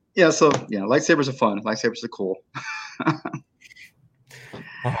 lightsabers are fun. Lightsabers are cool.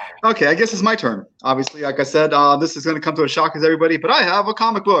 Okay, I guess it's my turn. Obviously, like I said, this is going to come to a shock as everybody, but I have a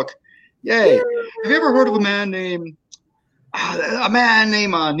comic book. Yay! Have you ever heard of a man named Neil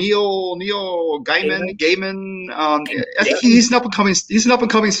Gaiman? I think he's an up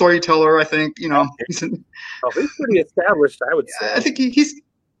and coming storyteller. I think he's pretty established, I would say. I think he's.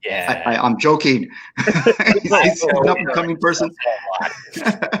 Yeah, I'm joking. He's an up and coming person.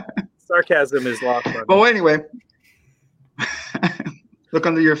 Sarcasm is lost on me. Well, anyway, look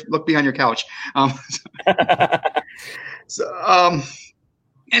behind your couch.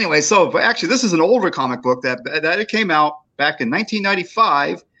 Anyway, but actually, this is an older comic book that it came out back in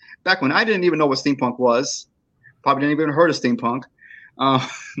 1995, back when I didn't even know what steampunk was. Probably didn't even heard of steampunk.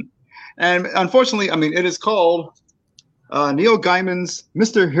 And unfortunately, it is called Neil Gaiman's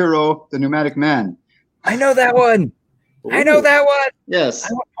Mr. Hero, the Pneumatic Man. I know that one. Yes.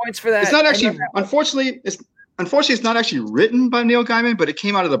 I want points for that. It's not actually, unfortunately, it's not actually written by Neil Gaiman, but it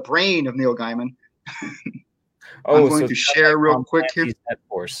came out of the brain of Neil Gaiman. I'm going to share real quick here.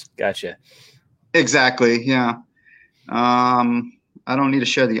 Force. Gotcha. Exactly. Yeah. I don't need to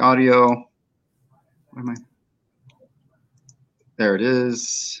share the audio. Where am I? There it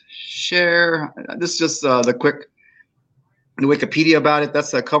is. Share. This is just the Wikipedia about it.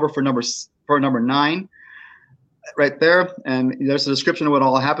 That's the cover for number 9, right there. And there's a description of what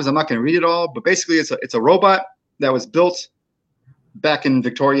all happens. I'm not going to read it all, but basically, it's a robot that was built back in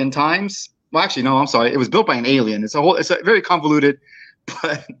Victorian times. Well, actually, no, I'm sorry. It was built by an alien. It's a very convoluted,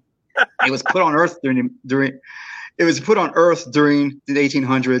 but it was put on Earth during the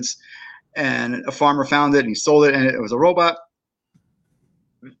 1800s, and a farmer found it and he sold it, and it was a robot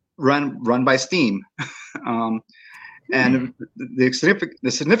run by steam. And the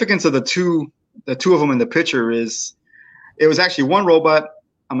significance of the two of them in the picture is, it was actually one robot.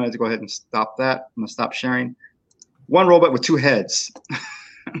 I'm going to go ahead and stop that. I'm going to stop sharing. One robot with 2 heads.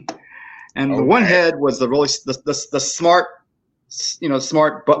 And the one head was the smart,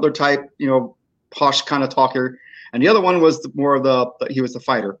 smart butler type, posh kind of talker, and the other one was more of he was the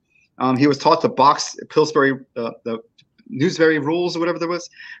fighter. He was taught to box Pillsbury, the Newsbury rules or whatever there was,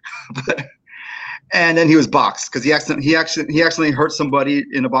 and then he was boxed because he accidentally hurt somebody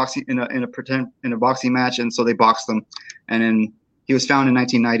in a boxing match, and so they boxed him, and then he was found in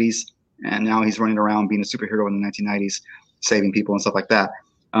 1990s, and now he's running around being a superhero in the 1990s, saving people and stuff like that.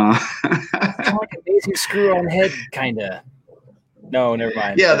 Kind of like Amazing Screw-On Head, kind of. No, never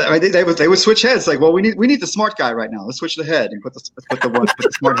mind. Yeah, they would switch heads. Like, well, we need the smart guy right now. Let's switch the head and put the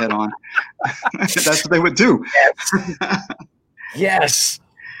smart head on. That's what they would do. Yes.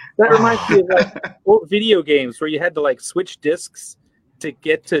 That reminds me of like old video games where you had to like switch discs to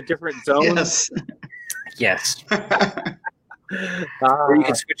get to different zones. Yes. Or you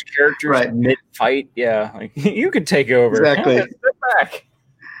could switch characters mid-fight. Yeah, like, you could take over. Exactly. Step back.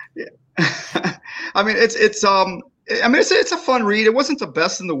 Yeah. It's a fun read. It wasn't the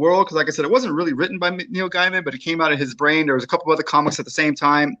best in the world because, like I said, it wasn't really written by Neil Gaiman, but it came out of his brain. There was a couple of other comics at the same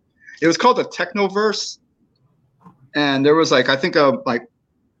time. It was called the Technoverse, and there was I think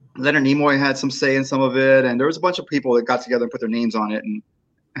Leonard Nimoy had some say in some of it, and there was a bunch of people that got together and put their names on it and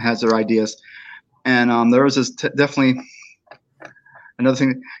has their ideas. And there was this definitely Another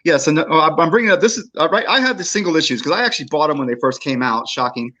thing, yes, and I'm bringing up this is right. I had the single issues because I actually bought them when they first came out.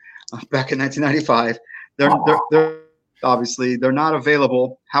 Shocking, back in 1995. They're obviously they're not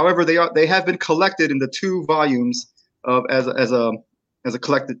available. However, they have been collected into 2 volumes of as a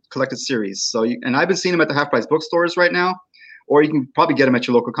collected series. So and I've been seeing them at the half price bookstores right now, or you can probably get them at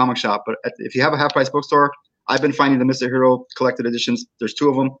your local comic shop. But if you have a half price bookstore, I've been finding the Mr. Hero collected editions. There's 2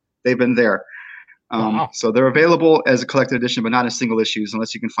 of them. They've been there. Wow. So they're available as a collected edition, but not as single issues,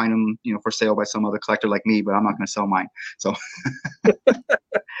 unless you can find them, for sale by some other collector like me. But I'm not going to sell mine. So,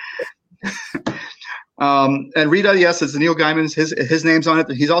 and Rita, yes, it's Neil Gaiman's. His name's on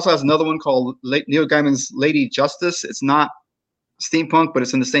it. He also has another one called Neil Gaiman's Lady Justice. It's not steampunk, but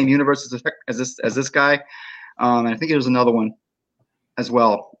it's in the same universe as this guy. And I think there's another one as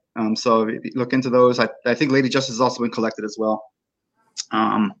well. So if you look into those, I think Lady Justice has also been collected as well.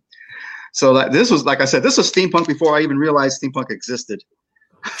 So this was, like I said, this was steampunk before I even realized steampunk existed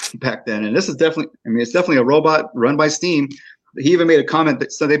back then. And this is definitely, it's definitely a robot run by Steam. He even made a comment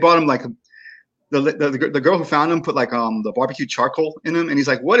that, so they bought him like the girl who found him put like the barbecue charcoal in him, and he's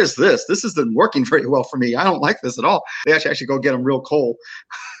like, "What is this? This isn't working very well for me. I don't like this at all." They actually go get him real coal.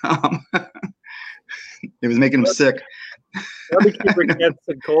 It was making him sick. Barbecue briquettes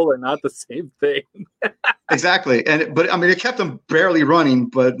and coal are not the same thing. Exactly, but it kept them barely running,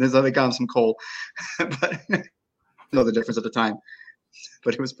 but they got him some coal. But know the difference at the time.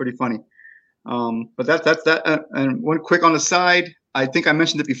 But it was pretty funny. But that's that. And one quick on the side, I think I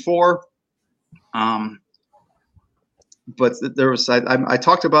mentioned it before. But there was I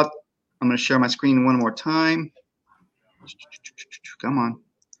talked about. I'm going to share my screen one more time. Come on,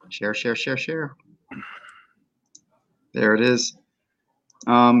 share. There it is.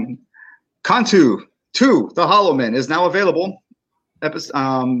 Kantu 2, The Hollow Men, is now available.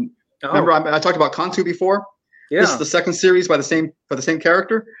 Remember I talked about Kantu before? Yeah. This is the second series by the same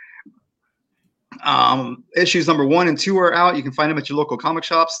character. Issues number 1 and 2 are out. You can find them at your local comic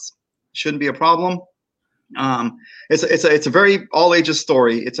shops. Shouldn't be a problem. It's a very all ages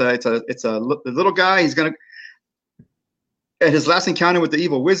story. It's a little guy. He's gonna. At his last encounter with the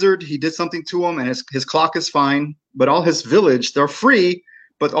evil wizard, he did something to him, and his clock is fine. But all his village, they're free,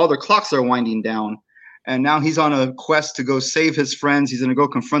 but all their clocks are winding down. And now he's on a quest to go save his friends. He's going to go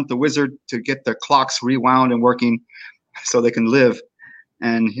confront the wizard to get their clocks rewound and working so they can live.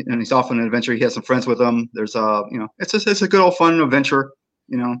 And he's off on an adventure. He has some friends with him. There's it's a good old fun adventure.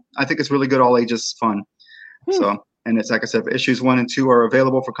 I think it's really good all ages fun. So, and it's like I said, issues 1 and 2 are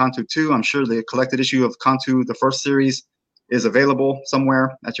available for Kantu 2. I'm sure the collected issue of Kantu, the first series, is available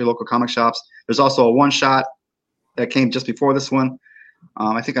somewhere at your local comic shops. There's also a one-shot that came just before this one.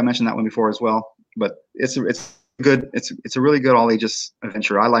 I think I mentioned that one before as well. But it's good. It's a really good all ages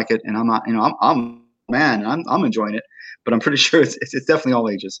adventure. I like it, and I'm not. I'm enjoying it. But I'm pretty sure it's definitely all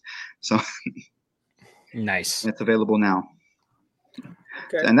ages. So nice. It's available now.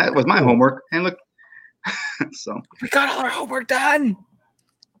 Okay. And that was my homework. And look, so we got all our homework done.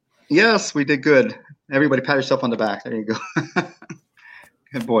 Yes, we did good. Everybody pat yourself on the back. There you go.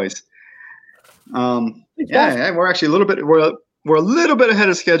 Good boys. Yeah, we're actually we're a little bit ahead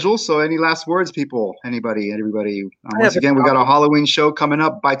of schedule. So any last words, people? Anybody? Everybody? Once again, we got a Halloween show coming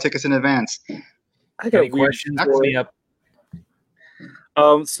up. Buy tickets in advance. I got any questions.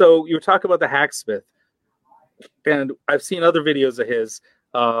 So you were talking about the Hacksmith, and I've seen other videos of his,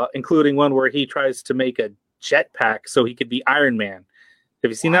 including one where he tries to make a jetpack so he could be Iron Man. Have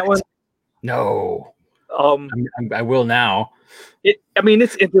you seen that one? No. I will now.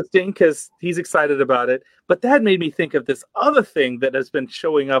 It's interesting because he's excited about it, but that made me think of this other thing that has been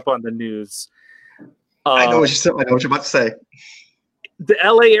showing up on the news. I know what you're about to say. The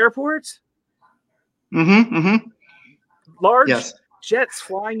LA airport. Mm-hmm. Large jets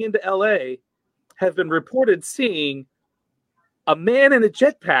flying into LA have been reported seeing a man in a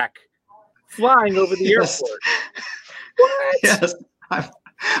jetpack flying over the airport. What? Yes,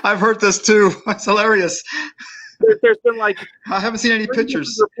 I've heard this too. It's hilarious. There's been I haven't seen any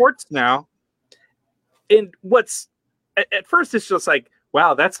pictures. Reports now. And what's at first it's just like,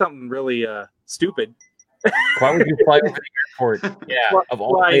 wow, that's something really stupid. Why would you fly over the airport? Yeah, of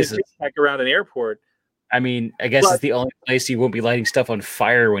all places. Back around an airport. I mean, I guess it's the only place you won't be lighting stuff on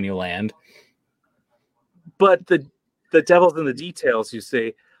fire when you land. But the devil's in the details, you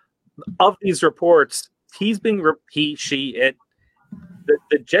see. Of these reports, the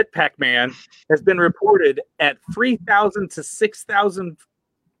jetpack man has been reported at 3,000 to 6,000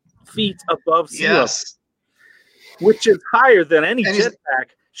 feet above sea level, which is higher than any jetpack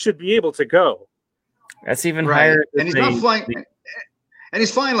should be able to go. That's even higher. And he's not flying. And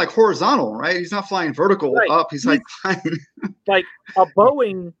he's flying like horizontal, right? He's not flying vertical up. He's like flying. Like a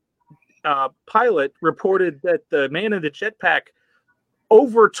Boeing pilot reported that the man in the jetpack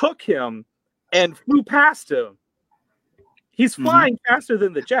overtook him and flew past him. He's flying faster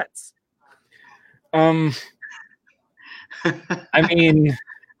than the jets. I mean,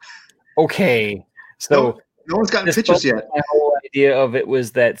 okay. So no one's gotten pictures yet. My whole idea of it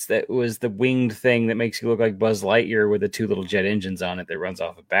was that was the winged thing that makes you look like Buzz Lightyear with the two little jet engines on it that runs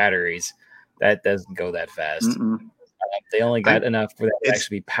off of batteries. That doesn't go that fast. They only got enough for that to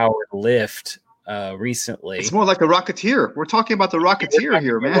actually be powered lift recently. It's more like a Rocketeer. We're talking about the Rocketeer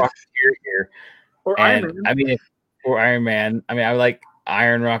here, man. Rocketeer here. Or Iron Man. I mean, or Iron Man. I mean, I like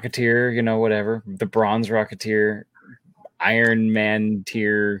Iron Rocketeer, whatever. The Bronze Rocketeer, Iron Man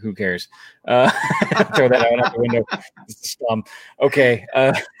tier, who cares? Throw that out the window. It's dumb. Okay.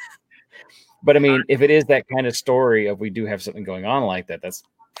 But I mean, if it is that kind of story of we do have something going on like that, that's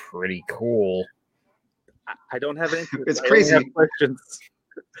pretty cool. I don't have any. It's crazy. Questions.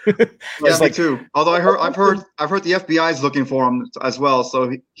 Yeah, me too. Although I've heard the FBI is looking for him as well,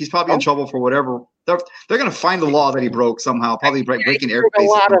 so he's probably in trouble for whatever. They're going to find the law that he broke somehow. Probably breaking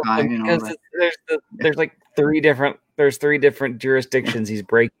airspace sometime. There's like three different jurisdictions he's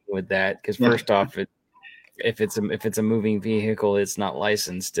breaking with that. Because first off, if it's a moving vehicle, it's not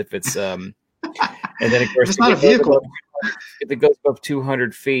licensed. If it's and then of course it's not a vehicle. If it goes above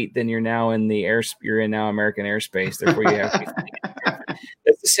 200 feet, then you're now in American airspace. Therefore, you have to be flying.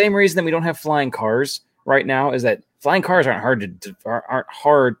 It's the same reason that we don't have flying cars right now. Is that flying cars aren't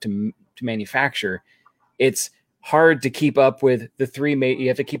hard to manufacture. It's hard to keep up with you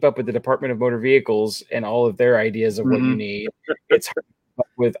have to keep up with the Department of Motor Vehicles and all of their ideas of what you need. It's hard to keep up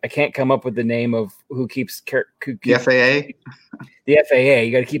with. I can't come up with the name of who keeps the FAA. The FAA.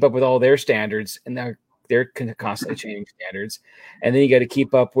 You got to keep up with all their standards, and they're constantly changing standards. And then you got to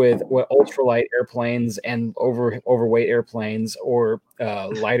keep up with what ultralight airplanes and overweight airplanes or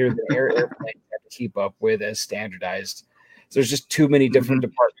lighter than air airplanes have to keep up with as standardized. So there's just too many different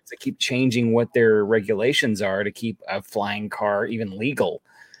departments that keep changing what their regulations are to keep a flying car even legal.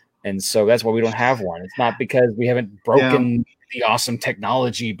 And so that's why we don't have one. It's not because we haven't broken the awesome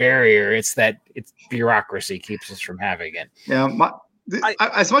technology barrier. It's that it's bureaucracy keeps us from having it. Yeah.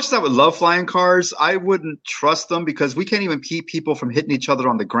 As much as I would love flying cars, I wouldn't trust them because we can't even keep people from hitting each other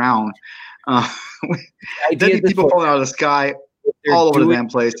on the ground. There'd be people falling out of the sky all over the damn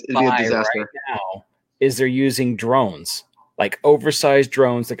place. It'd be a disaster. Right now is they're using drones, like oversized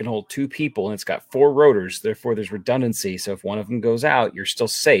drones that can hold two people, and it's got 4 rotors. Therefore, there's redundancy. So if one of them goes out, you're still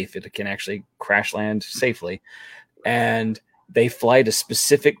safe. It can actually crash land safely. And they fly to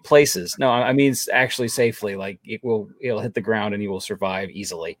specific places. No, I mean actually safely. Like it'll hit the ground and you will survive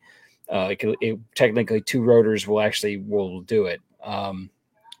easily. Technically, 2 rotors will do it.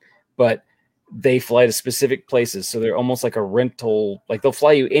 But they fly to specific places, so they're almost like a rental. Like they'll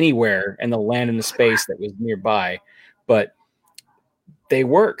fly you anywhere and they'll land in the space that was nearby. But they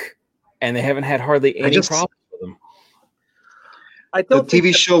work, and they haven't had hardly any problems with them. The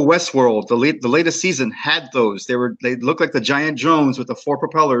TV show Westworld, the latest season had those. They looked like the giant drones with the 4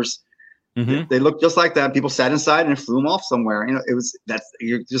 propellers. They looked just like that. People sat inside and flew them off somewhere.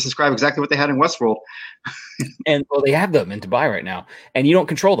 You just described exactly what they had in Westworld. And they have them in Dubai right now, and you don't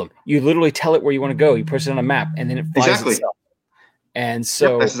control them. You literally tell it where you want to go. You push it on a map, and then it flies itself. And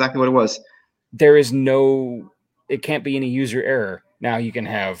so that's exactly what it was. There is it can't be any user error. Now you can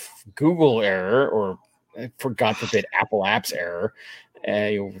have Google error or, for God forbid, Apple Apps error.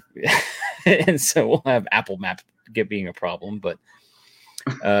 And so we'll have Apple Map being a problem, but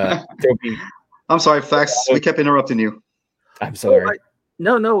there'll be. I'm sorry, Flex. We kept interrupting you. I'm sorry.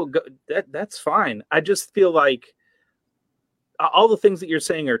 No, that's fine. I just feel like all the things that you're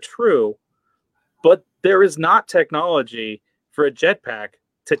saying are true, but there is not technology for a jetpack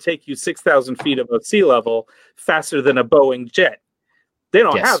to take you 6,000 feet above sea level faster than a Boeing jet. They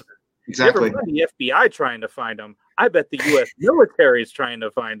don't have it. Exactly. Never mind the FBI trying to find them. I bet the U.S. military is trying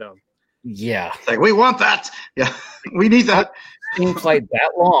to find them. Yeah. It's like, we want that. Yeah, we need that. Being flight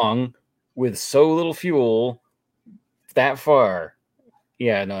that long with so little fuel that far.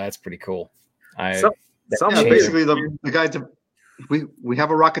 Yeah, no, that's pretty cool. Basically the guy. We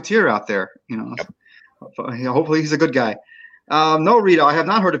have a Rocketeer out there. Hopefully he's a good guy. No, Rita, I have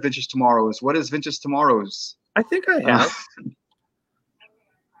not heard of Vintage Tomorrows. What is Vintage Tomorrows? I think I have.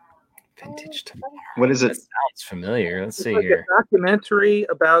 Vintage Tomorrow. What is it? That sounds familiar. Let's see like here. A documentary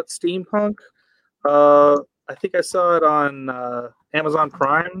about steampunk. I think I saw it on Amazon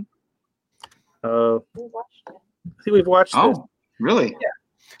Prime. I think we've watched it. Really?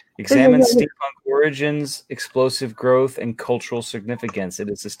 Examines steampunk origins, explosive growth, and cultural significance. It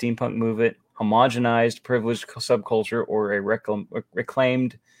is a steampunk movement, homogenized, privileged subculture, or a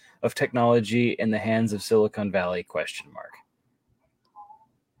reclaimed of technology in the hands of Silicon Valley? ?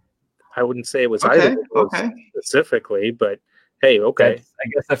 I wouldn't say it was either of those specifically, but hey, okay. I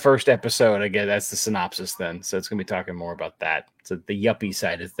guess the first episode, again, that's the synopsis then. So it's going to be talking more about that. So the yuppie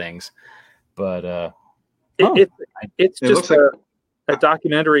side of things. But it's just a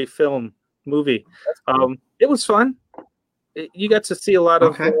documentary film movie. Cool. It was fun. You got to see a lot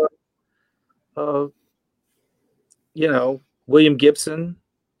of, William Gibson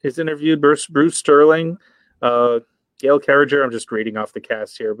is interviewed, Bruce Sterling, Gail Carriger. I'm just reading off the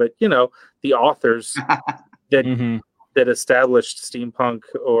cast here, but the authors that that established steampunk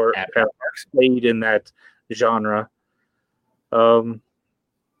or played in that genre. All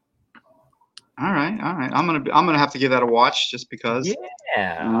right. I'm gonna have to give that a watch just because.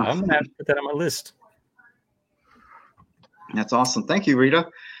 Yeah, I'm gonna have to put that on my list. That's awesome. Thank you, Rita.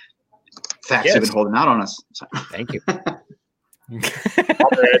 Thanks, you've been holding out on us. Thank you.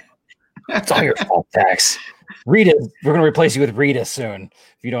 It's all your fault, Dax. Rita, we're gonna replace you with Rita soon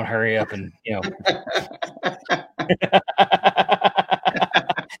if you don't hurry up and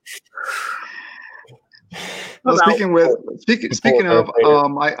Well, speaking of,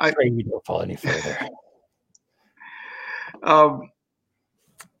 I pray you don't fall any further.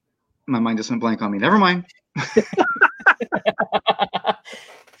 My mind just went blank on me. Never mind.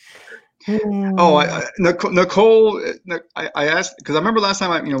 Nicole. I asked because I remember last time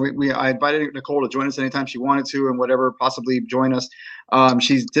I invited Nicole to join us anytime she wanted to and whatever, possibly join us.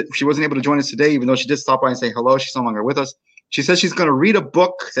 She wasn't able to join us today, even though she did stop by and say hello. She's no longer with us. She says she's going to read a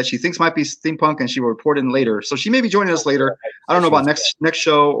book that she thinks might be steampunk, and she will report in later. So she may be joining us later. I don't know about next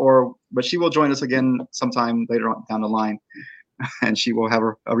show, but she will join us again sometime later on down the line, and she will have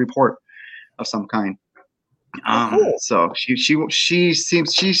a report of some kind. Cool. So she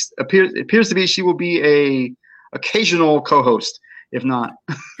appears to be she will be a occasional co-host, if not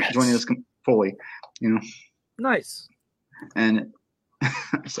joining us fully. Nice. And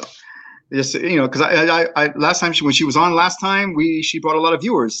so. Just because I last time when she was on last time she brought a lot of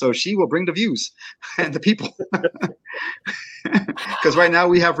viewers, so she will bring the views and the people. Because right now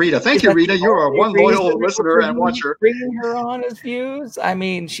we have Rita. Thank you, Rita. You're our one loyal listener and watcher. Bringing her on as views. I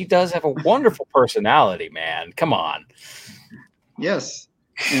mean, she does have a wonderful personality, man. Come on. Yes,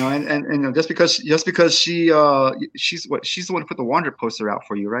 and just because she's the one who put the Wander poster out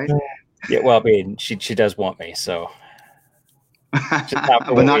for you, right? Yeah. Well, I mean, she does want me, so.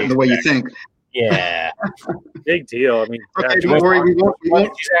 But not in the way you think. Yeah. Big deal. I mean, okay, don't worry. We won't.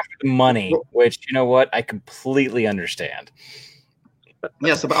 She's after the money, which I completely understand.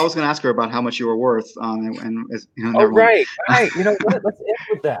 Yeah, but I was going to ask her about how much you were worth. Right. You know what? Let's end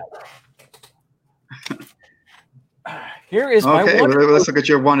with that. Here is my let's look at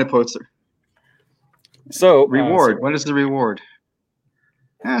your wanted poster. So reward. What is the reward?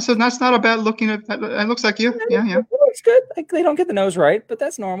 Yeah, so that's not a bad looking. It looks like you. Yeah. It looks good. They don't get the nose right, but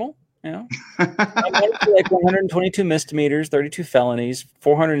that's normal. I'm like 122 misdemeanors, 32 felonies,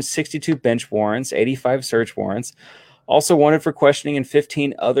 462 bench warrants, 85 search warrants. Also wanted for questioning in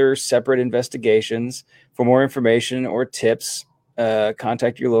 15 other separate investigations. For more information or tips,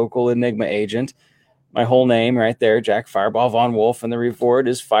 contact your local Enigma agent. My whole name right there, Jack Fireball Von Wolf, and the reward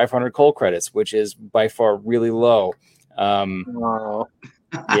is 500 cold credits, which is by far really low. Wow.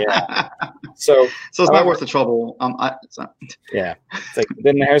 Yeah. So it's not worth the trouble. Yeah. It's like,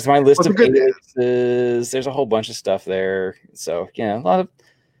 then there's my list of aliases. There's a whole bunch of stuff there. So a lot of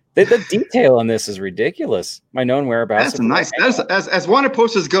the detail on this is ridiculous. My known whereabouts. That's nice. As wanted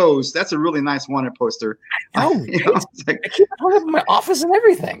posters goes. That's a really nice wanted poster. I keep it hung up in my office and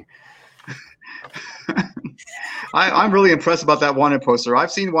everything. I'm really impressed about that wanted poster.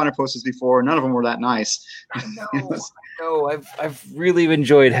 I've seen wanted posters before. None of them were that nice. No, I've really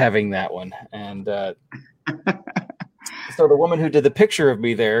enjoyed having that one. And so the woman who did the picture of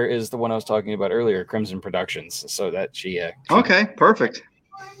me there is the one I was talking about earlier, Crimson Productions. So that she okay, perfect.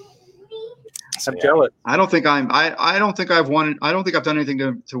 I'm jealous. I don't think I've done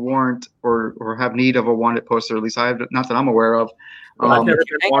anything to warrant or have need of a wanted poster. At least I have, not that I'm aware of. I've never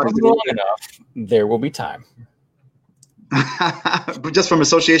been wanted long enough. There will be time. But just from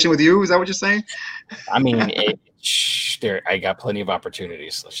association with you, is that what you're saying? I mean, I got plenty of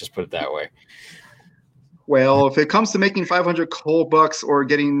opportunities. Let's just put it that way. Well, if it comes to making 500 cold bucks or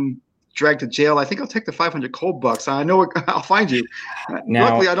getting dragged to jail, I think I'll take the 500 cold bucks. I know I'll find you. Now,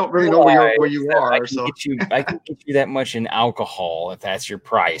 luckily, I don't really know where you are. I can get you that much in alcohol if that's your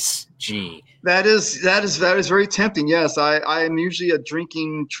price. Gee, that is very tempting. Yes, I am usually a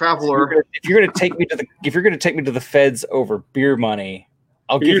drinking traveler. If you're gonna take me to the feds over beer money,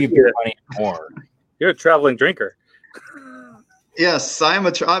 I'll give you beer money more. You're a traveling drinker. Yes, I am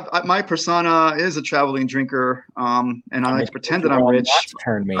my persona is a traveling drinker, and I like to pretend that I'm rich. Not to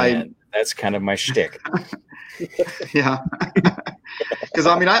turn me in. That's kind of my shtick. Yeah, because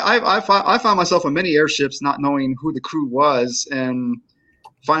I mean, I found myself on many airships not knowing who the crew was, and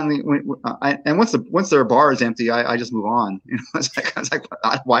finally, once their bar is empty, I just move on. You know, I was like,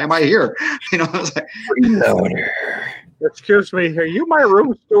 why am I here? You know, I was like, freeloader. Excuse me, are you my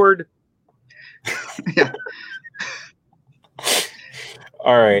room steward? Yeah.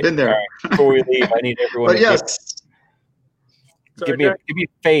 All right. Been there. All right. Before we leave, I need everyone. But yes. Give me a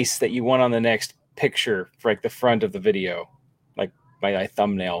face that you want on the next picture for like the front of the video, like my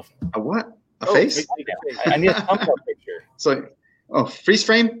thumbnail. A what? A face? I need a thumbnail picture. So, freeze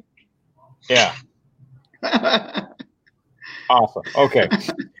frame? Yeah. Awesome. Okay.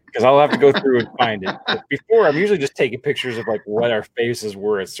 Because I'll have to go through and find it. But before, I'm usually just taking pictures of like what our faces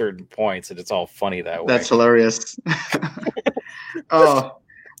were at certain points, and it's all funny that way. That's hilarious.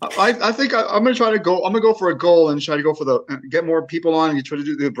 I think I'm gonna try to go. I'm gonna go for a goal and try to go for get more people on. You try to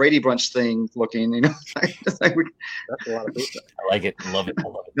do the Brady Bunch thing, looking. You know, that's a lot of people. I like it. Love it. I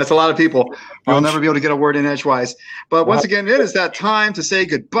love it. That's a lot of people. We'll never be able to get a word in edgewise. But once again, it is that time to say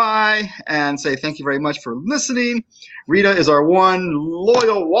goodbye and say thank you very much for listening. Rita is our one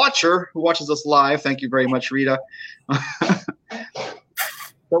loyal watcher who watches us live. Thank you very much, Rita.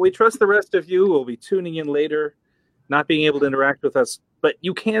 But we trust the rest of you will be tuning in later, not being able to interact with us. But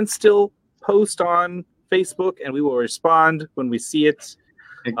you can still post on Facebook, and we will respond when we see it.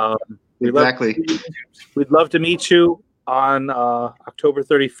 Exactly. We'd love to meet you on October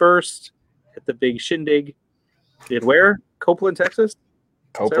 31st at the big shindig. Where? Copeland, Texas?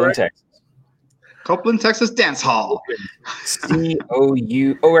 Copeland, Texas. Copeland, Texas Dance Hall.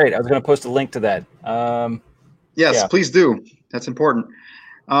 COU. Oh, right. I was going to post a link to that. Yes, please do. That's important.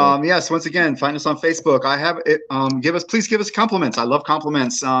 Yes, once again, find us on Facebook. I have it. Please give us compliments. I love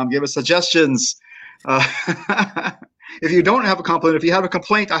compliments. Give us suggestions. If you don't have a compliment, if you have a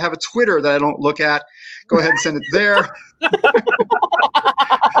complaint, I have a Twitter that I don't look at. Go ahead and send it there.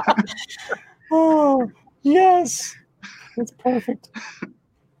 Oh, yes. That's perfect.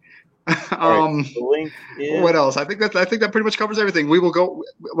 Right, the link is... What else? I think that pretty much covers everything. We will go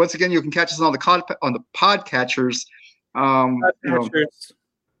once again. You can catch us on the podcatchers.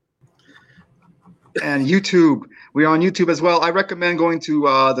 And YouTube. We are on YouTube as well. I recommend going to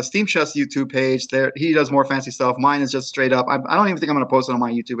the Steam Chest YouTube page. There, he does more fancy stuff. Mine is just straight up. I don't even think I'm going to post it on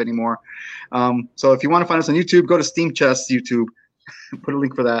my YouTube anymore. So if you want to find us on YouTube, go to Steam Chest YouTube. Put a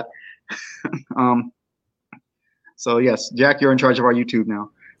link for that. So yes, Jack, you're in charge of our YouTube now.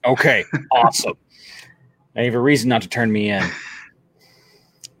 Okay, awesome. I have a reason not to turn me in.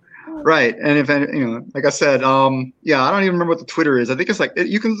 Right, and if like I said, I don't even remember what the Twitter is. I think it's like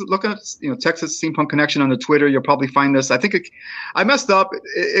you can look at Texas Steampunk Connection on the Twitter. You'll probably find this. I think I messed up.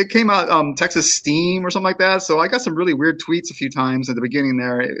 It came out Texas Steam or something like that. So I got some really weird tweets a few times at the beginning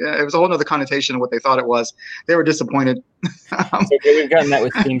there. It was a whole other connotation of what they thought it was. They were disappointed. Okay, we've gotten that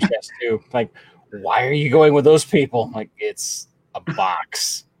with Steam Chest too. Like, why are you going with those people? Like, it's a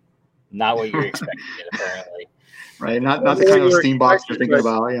box, not what you're expecting it apparently. Right, not the kind of Steam box you're thinking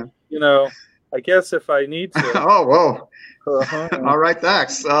about. Yeah. I guess if I need to. Oh, whoa. All right,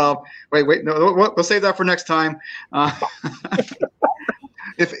 thanks. Wait. No, we'll save that for next time.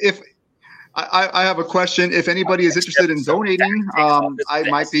 If I have a question, if anybody is interested in donating, I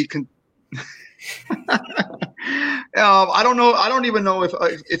might be. I don't know. I don't even know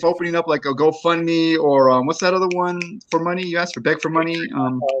if opening up like a GoFundMe or what's that other one for money? You asked for beg for money.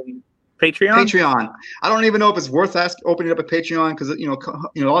 Patreon. I don't even know if it's worth opening up a Patreon because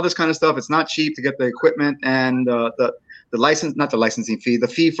all this kind of stuff. It's not cheap to get the equipment and the license, not the licensing fee, the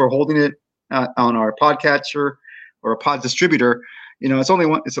fee for holding it on our podcatcher or a pod distributor. It's only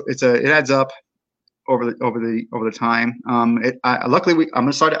one. It adds up over the time. Luckily I'm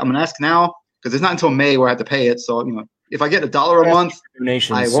gonna ask now because it's not until May where I have to pay it. So if I get $1 a month,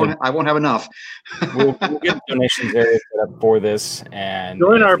 donations, I won't have enough. we'll get donations area set up for this and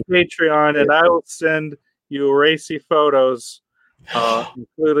join our Patreon, and I will send you racy photos,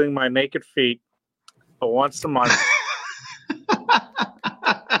 including my naked feet, once a month.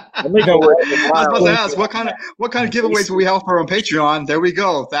 Let me go. I was about to ask what kind of giveaways do we offer on Patreon? There we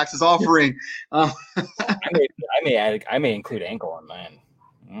go. Thax is offering. I may include ankle on mine.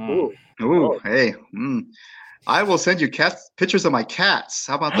 Ooh. Ooh, hey. I will send you pictures of my cats.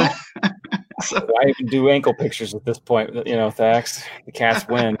 How about that? Why even do ankle pictures at this point? Thax. The cats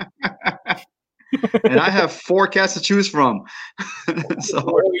win. And I have 4 cats to choose from.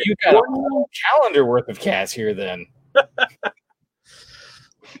 So you got a whole calendar worth of cats here then.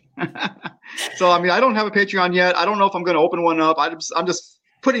 So, I mean, I don't have a Patreon yet. I don't know if I'm going to open one up. I'm just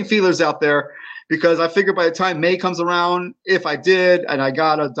putting feelers out there because I figure by the time May comes around, if I did and I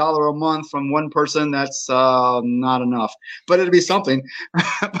got $1 a month from one person, that's not enough. But it'd be something.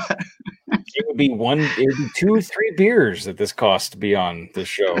 It would be 2, 3 beers that this costs to be on the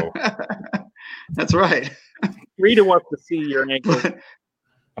show. That's right. Rita wants to see your ankles.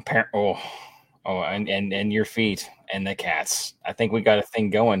 And your feet and the cats. I think we got a thing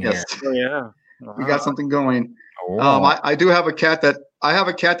going here. Oh, yeah. We got something going. Oh. I do have a cat that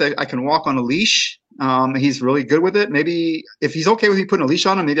I can walk on a leash. He's really good with it. Maybe if he's okay with me putting a leash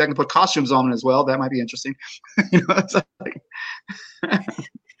on him, maybe I can put costumes on him as well. That might be interesting.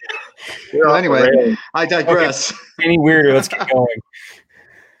 Anyway, I digress. Okay. Any weirder? Let's get going.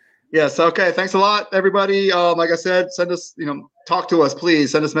 Yes. Okay. Thanks a lot, everybody. Like I said, send us, talk to us,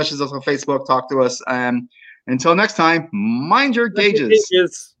 please. Send us messages on Facebook. Talk to us. Until next time, mind your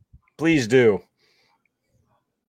gauges. Please do.